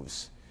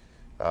moves,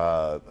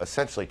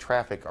 essentially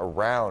traffic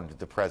around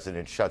the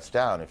president shuts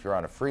down. If you're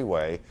on a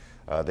freeway,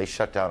 they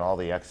shut down all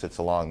the exits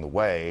along the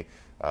way.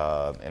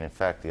 And in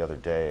fact, the other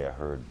day I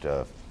heard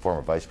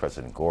former Vice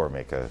President Gore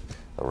make a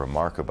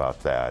remark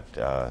about that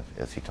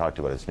as he talked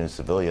about his new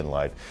civilian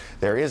life.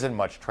 There isn't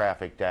much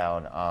traffic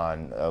down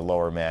on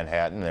Lower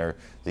Manhattan.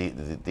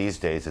 These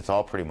days it's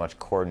all pretty much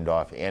cordoned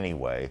off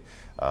anyway.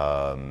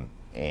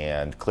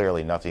 And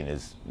clearly nothing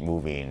is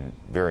moving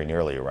very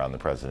nearly around the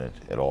president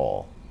at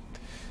all.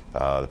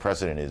 The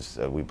president is,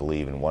 we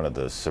believe, in one of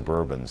the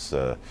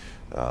Suburbans,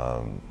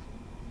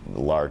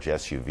 large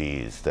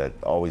SUVs that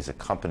always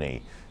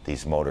accompany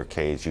these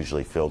motorcades,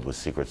 usually filled with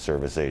Secret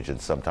Service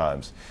agents,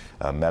 sometimes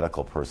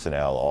medical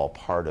personnel, all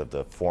part of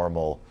the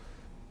formal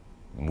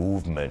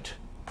movement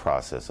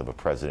process of a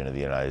president of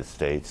the United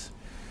States.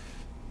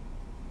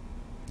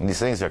 And these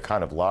things are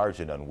kind of large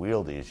and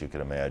unwieldy, as you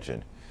can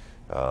imagine,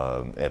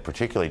 and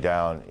particularly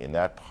down in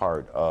that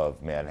part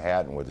of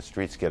Manhattan where the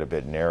streets get a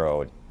bit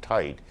narrow and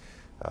tight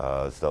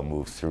as they'll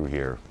move through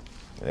here.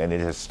 And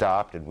it has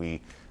stopped, and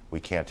we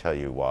can't tell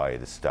you why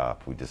it has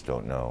stopped. We just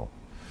don't know.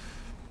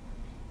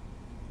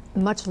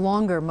 Much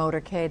longer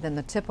motorcade than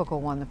the typical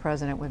one the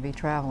president would be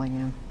traveling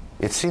in.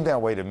 It seemed that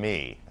way to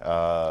me.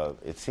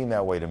 It seemed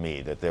that way to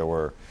me, that there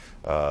were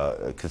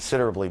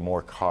considerably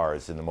more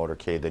cars in the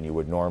motorcade than you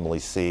would normally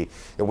see.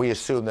 And we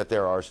assume that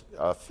there are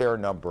a fair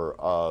number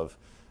of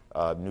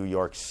New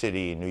York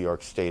City, New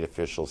York State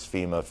officials,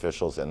 FEMA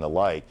officials, and the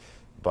like.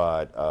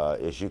 But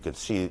as you can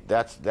see,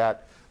 that's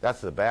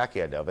the back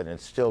end of it, and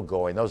it's still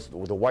going.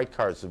 The white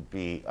cars would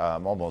be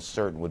almost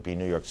certain would be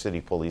New York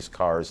City police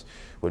cars,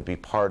 would be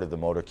part of the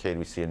motorcade.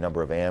 We see a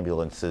number of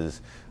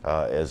ambulances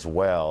as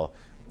well.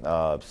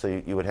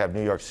 So you would have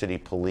New York City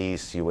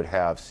police, you would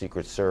have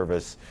Secret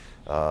Service.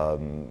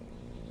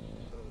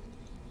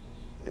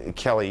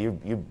 Kelly,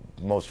 you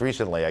most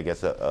recently, I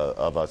guess,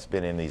 of us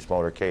been in these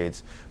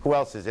motorcades. Who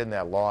else is in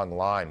that long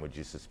line, would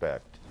you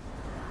suspect?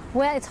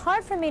 Well, it's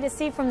hard for me to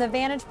see from the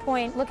vantage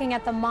point looking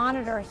at the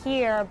monitor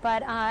here,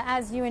 but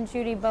as you and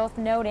Judy both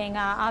noting,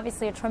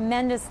 obviously a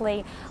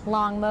tremendously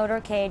long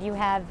motorcade. You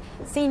have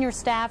senior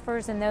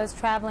staffers and those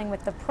traveling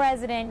with the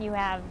president. You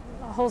have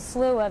a whole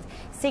slew of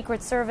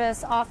Secret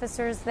Service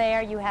officers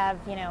there. You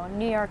have,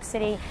 New York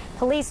City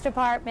Police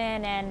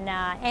Department and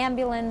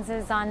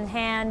ambulances on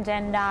hand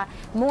and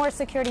more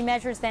security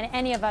measures than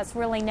any of us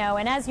really know.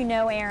 And as you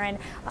know, Aaron,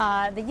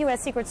 the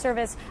U.S. Secret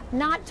Service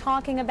not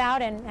talking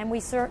about, and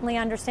we certainly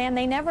understand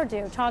they never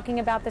do, talking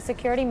about the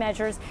security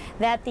measures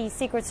that the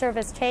Secret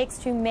Service takes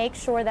to make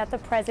sure that the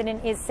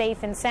president is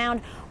safe and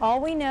sound.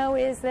 All we know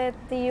is that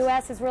the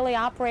U.S. is really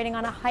operating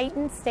on a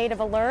heightened state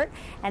of alert,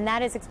 and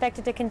that is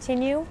expected to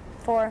continue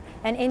for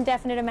an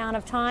indefinite amount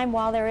of time,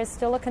 while there is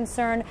still a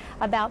concern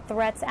about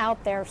threats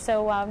out there.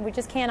 So we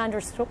just can't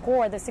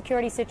underscore the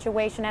security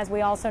situation. As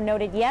we also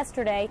noted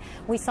yesterday,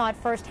 we saw it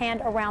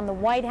firsthand around the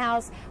White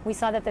House. We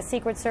saw that the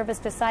Secret Service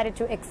decided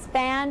to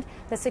expand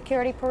the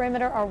security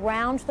perimeter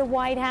around the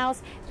White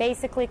House,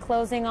 basically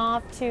closing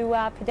off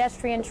to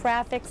pedestrian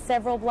traffic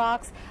several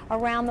blocks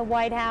around the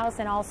White House,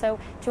 and also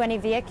to any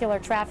vehicular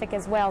traffic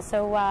as well.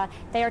 So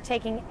they are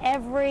taking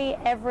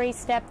every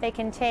step they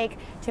can take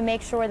to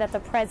make sure that the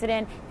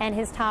president and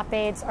his top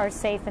aides are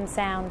safe and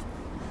sound.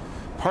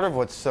 Part of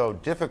what's so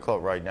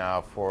difficult right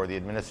now for the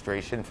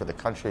administration, for the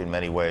country in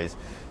many ways,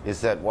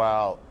 is that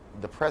while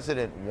the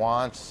president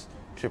wants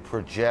to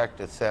project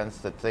a sense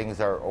that things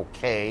are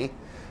okay,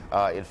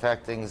 in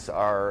fact things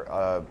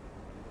are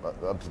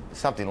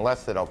something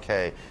less than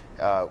okay.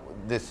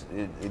 This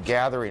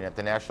gathering at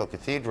the National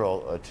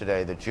Cathedral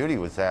today that Judy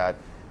was at,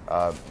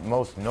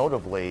 most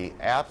notably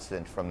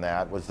absent from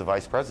that was the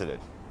vice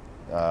president,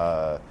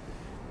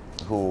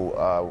 who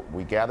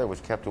we gather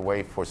was kept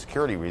away for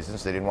security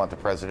reasons. They didn't want the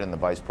president and the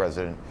vice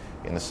president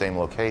in the same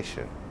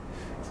location.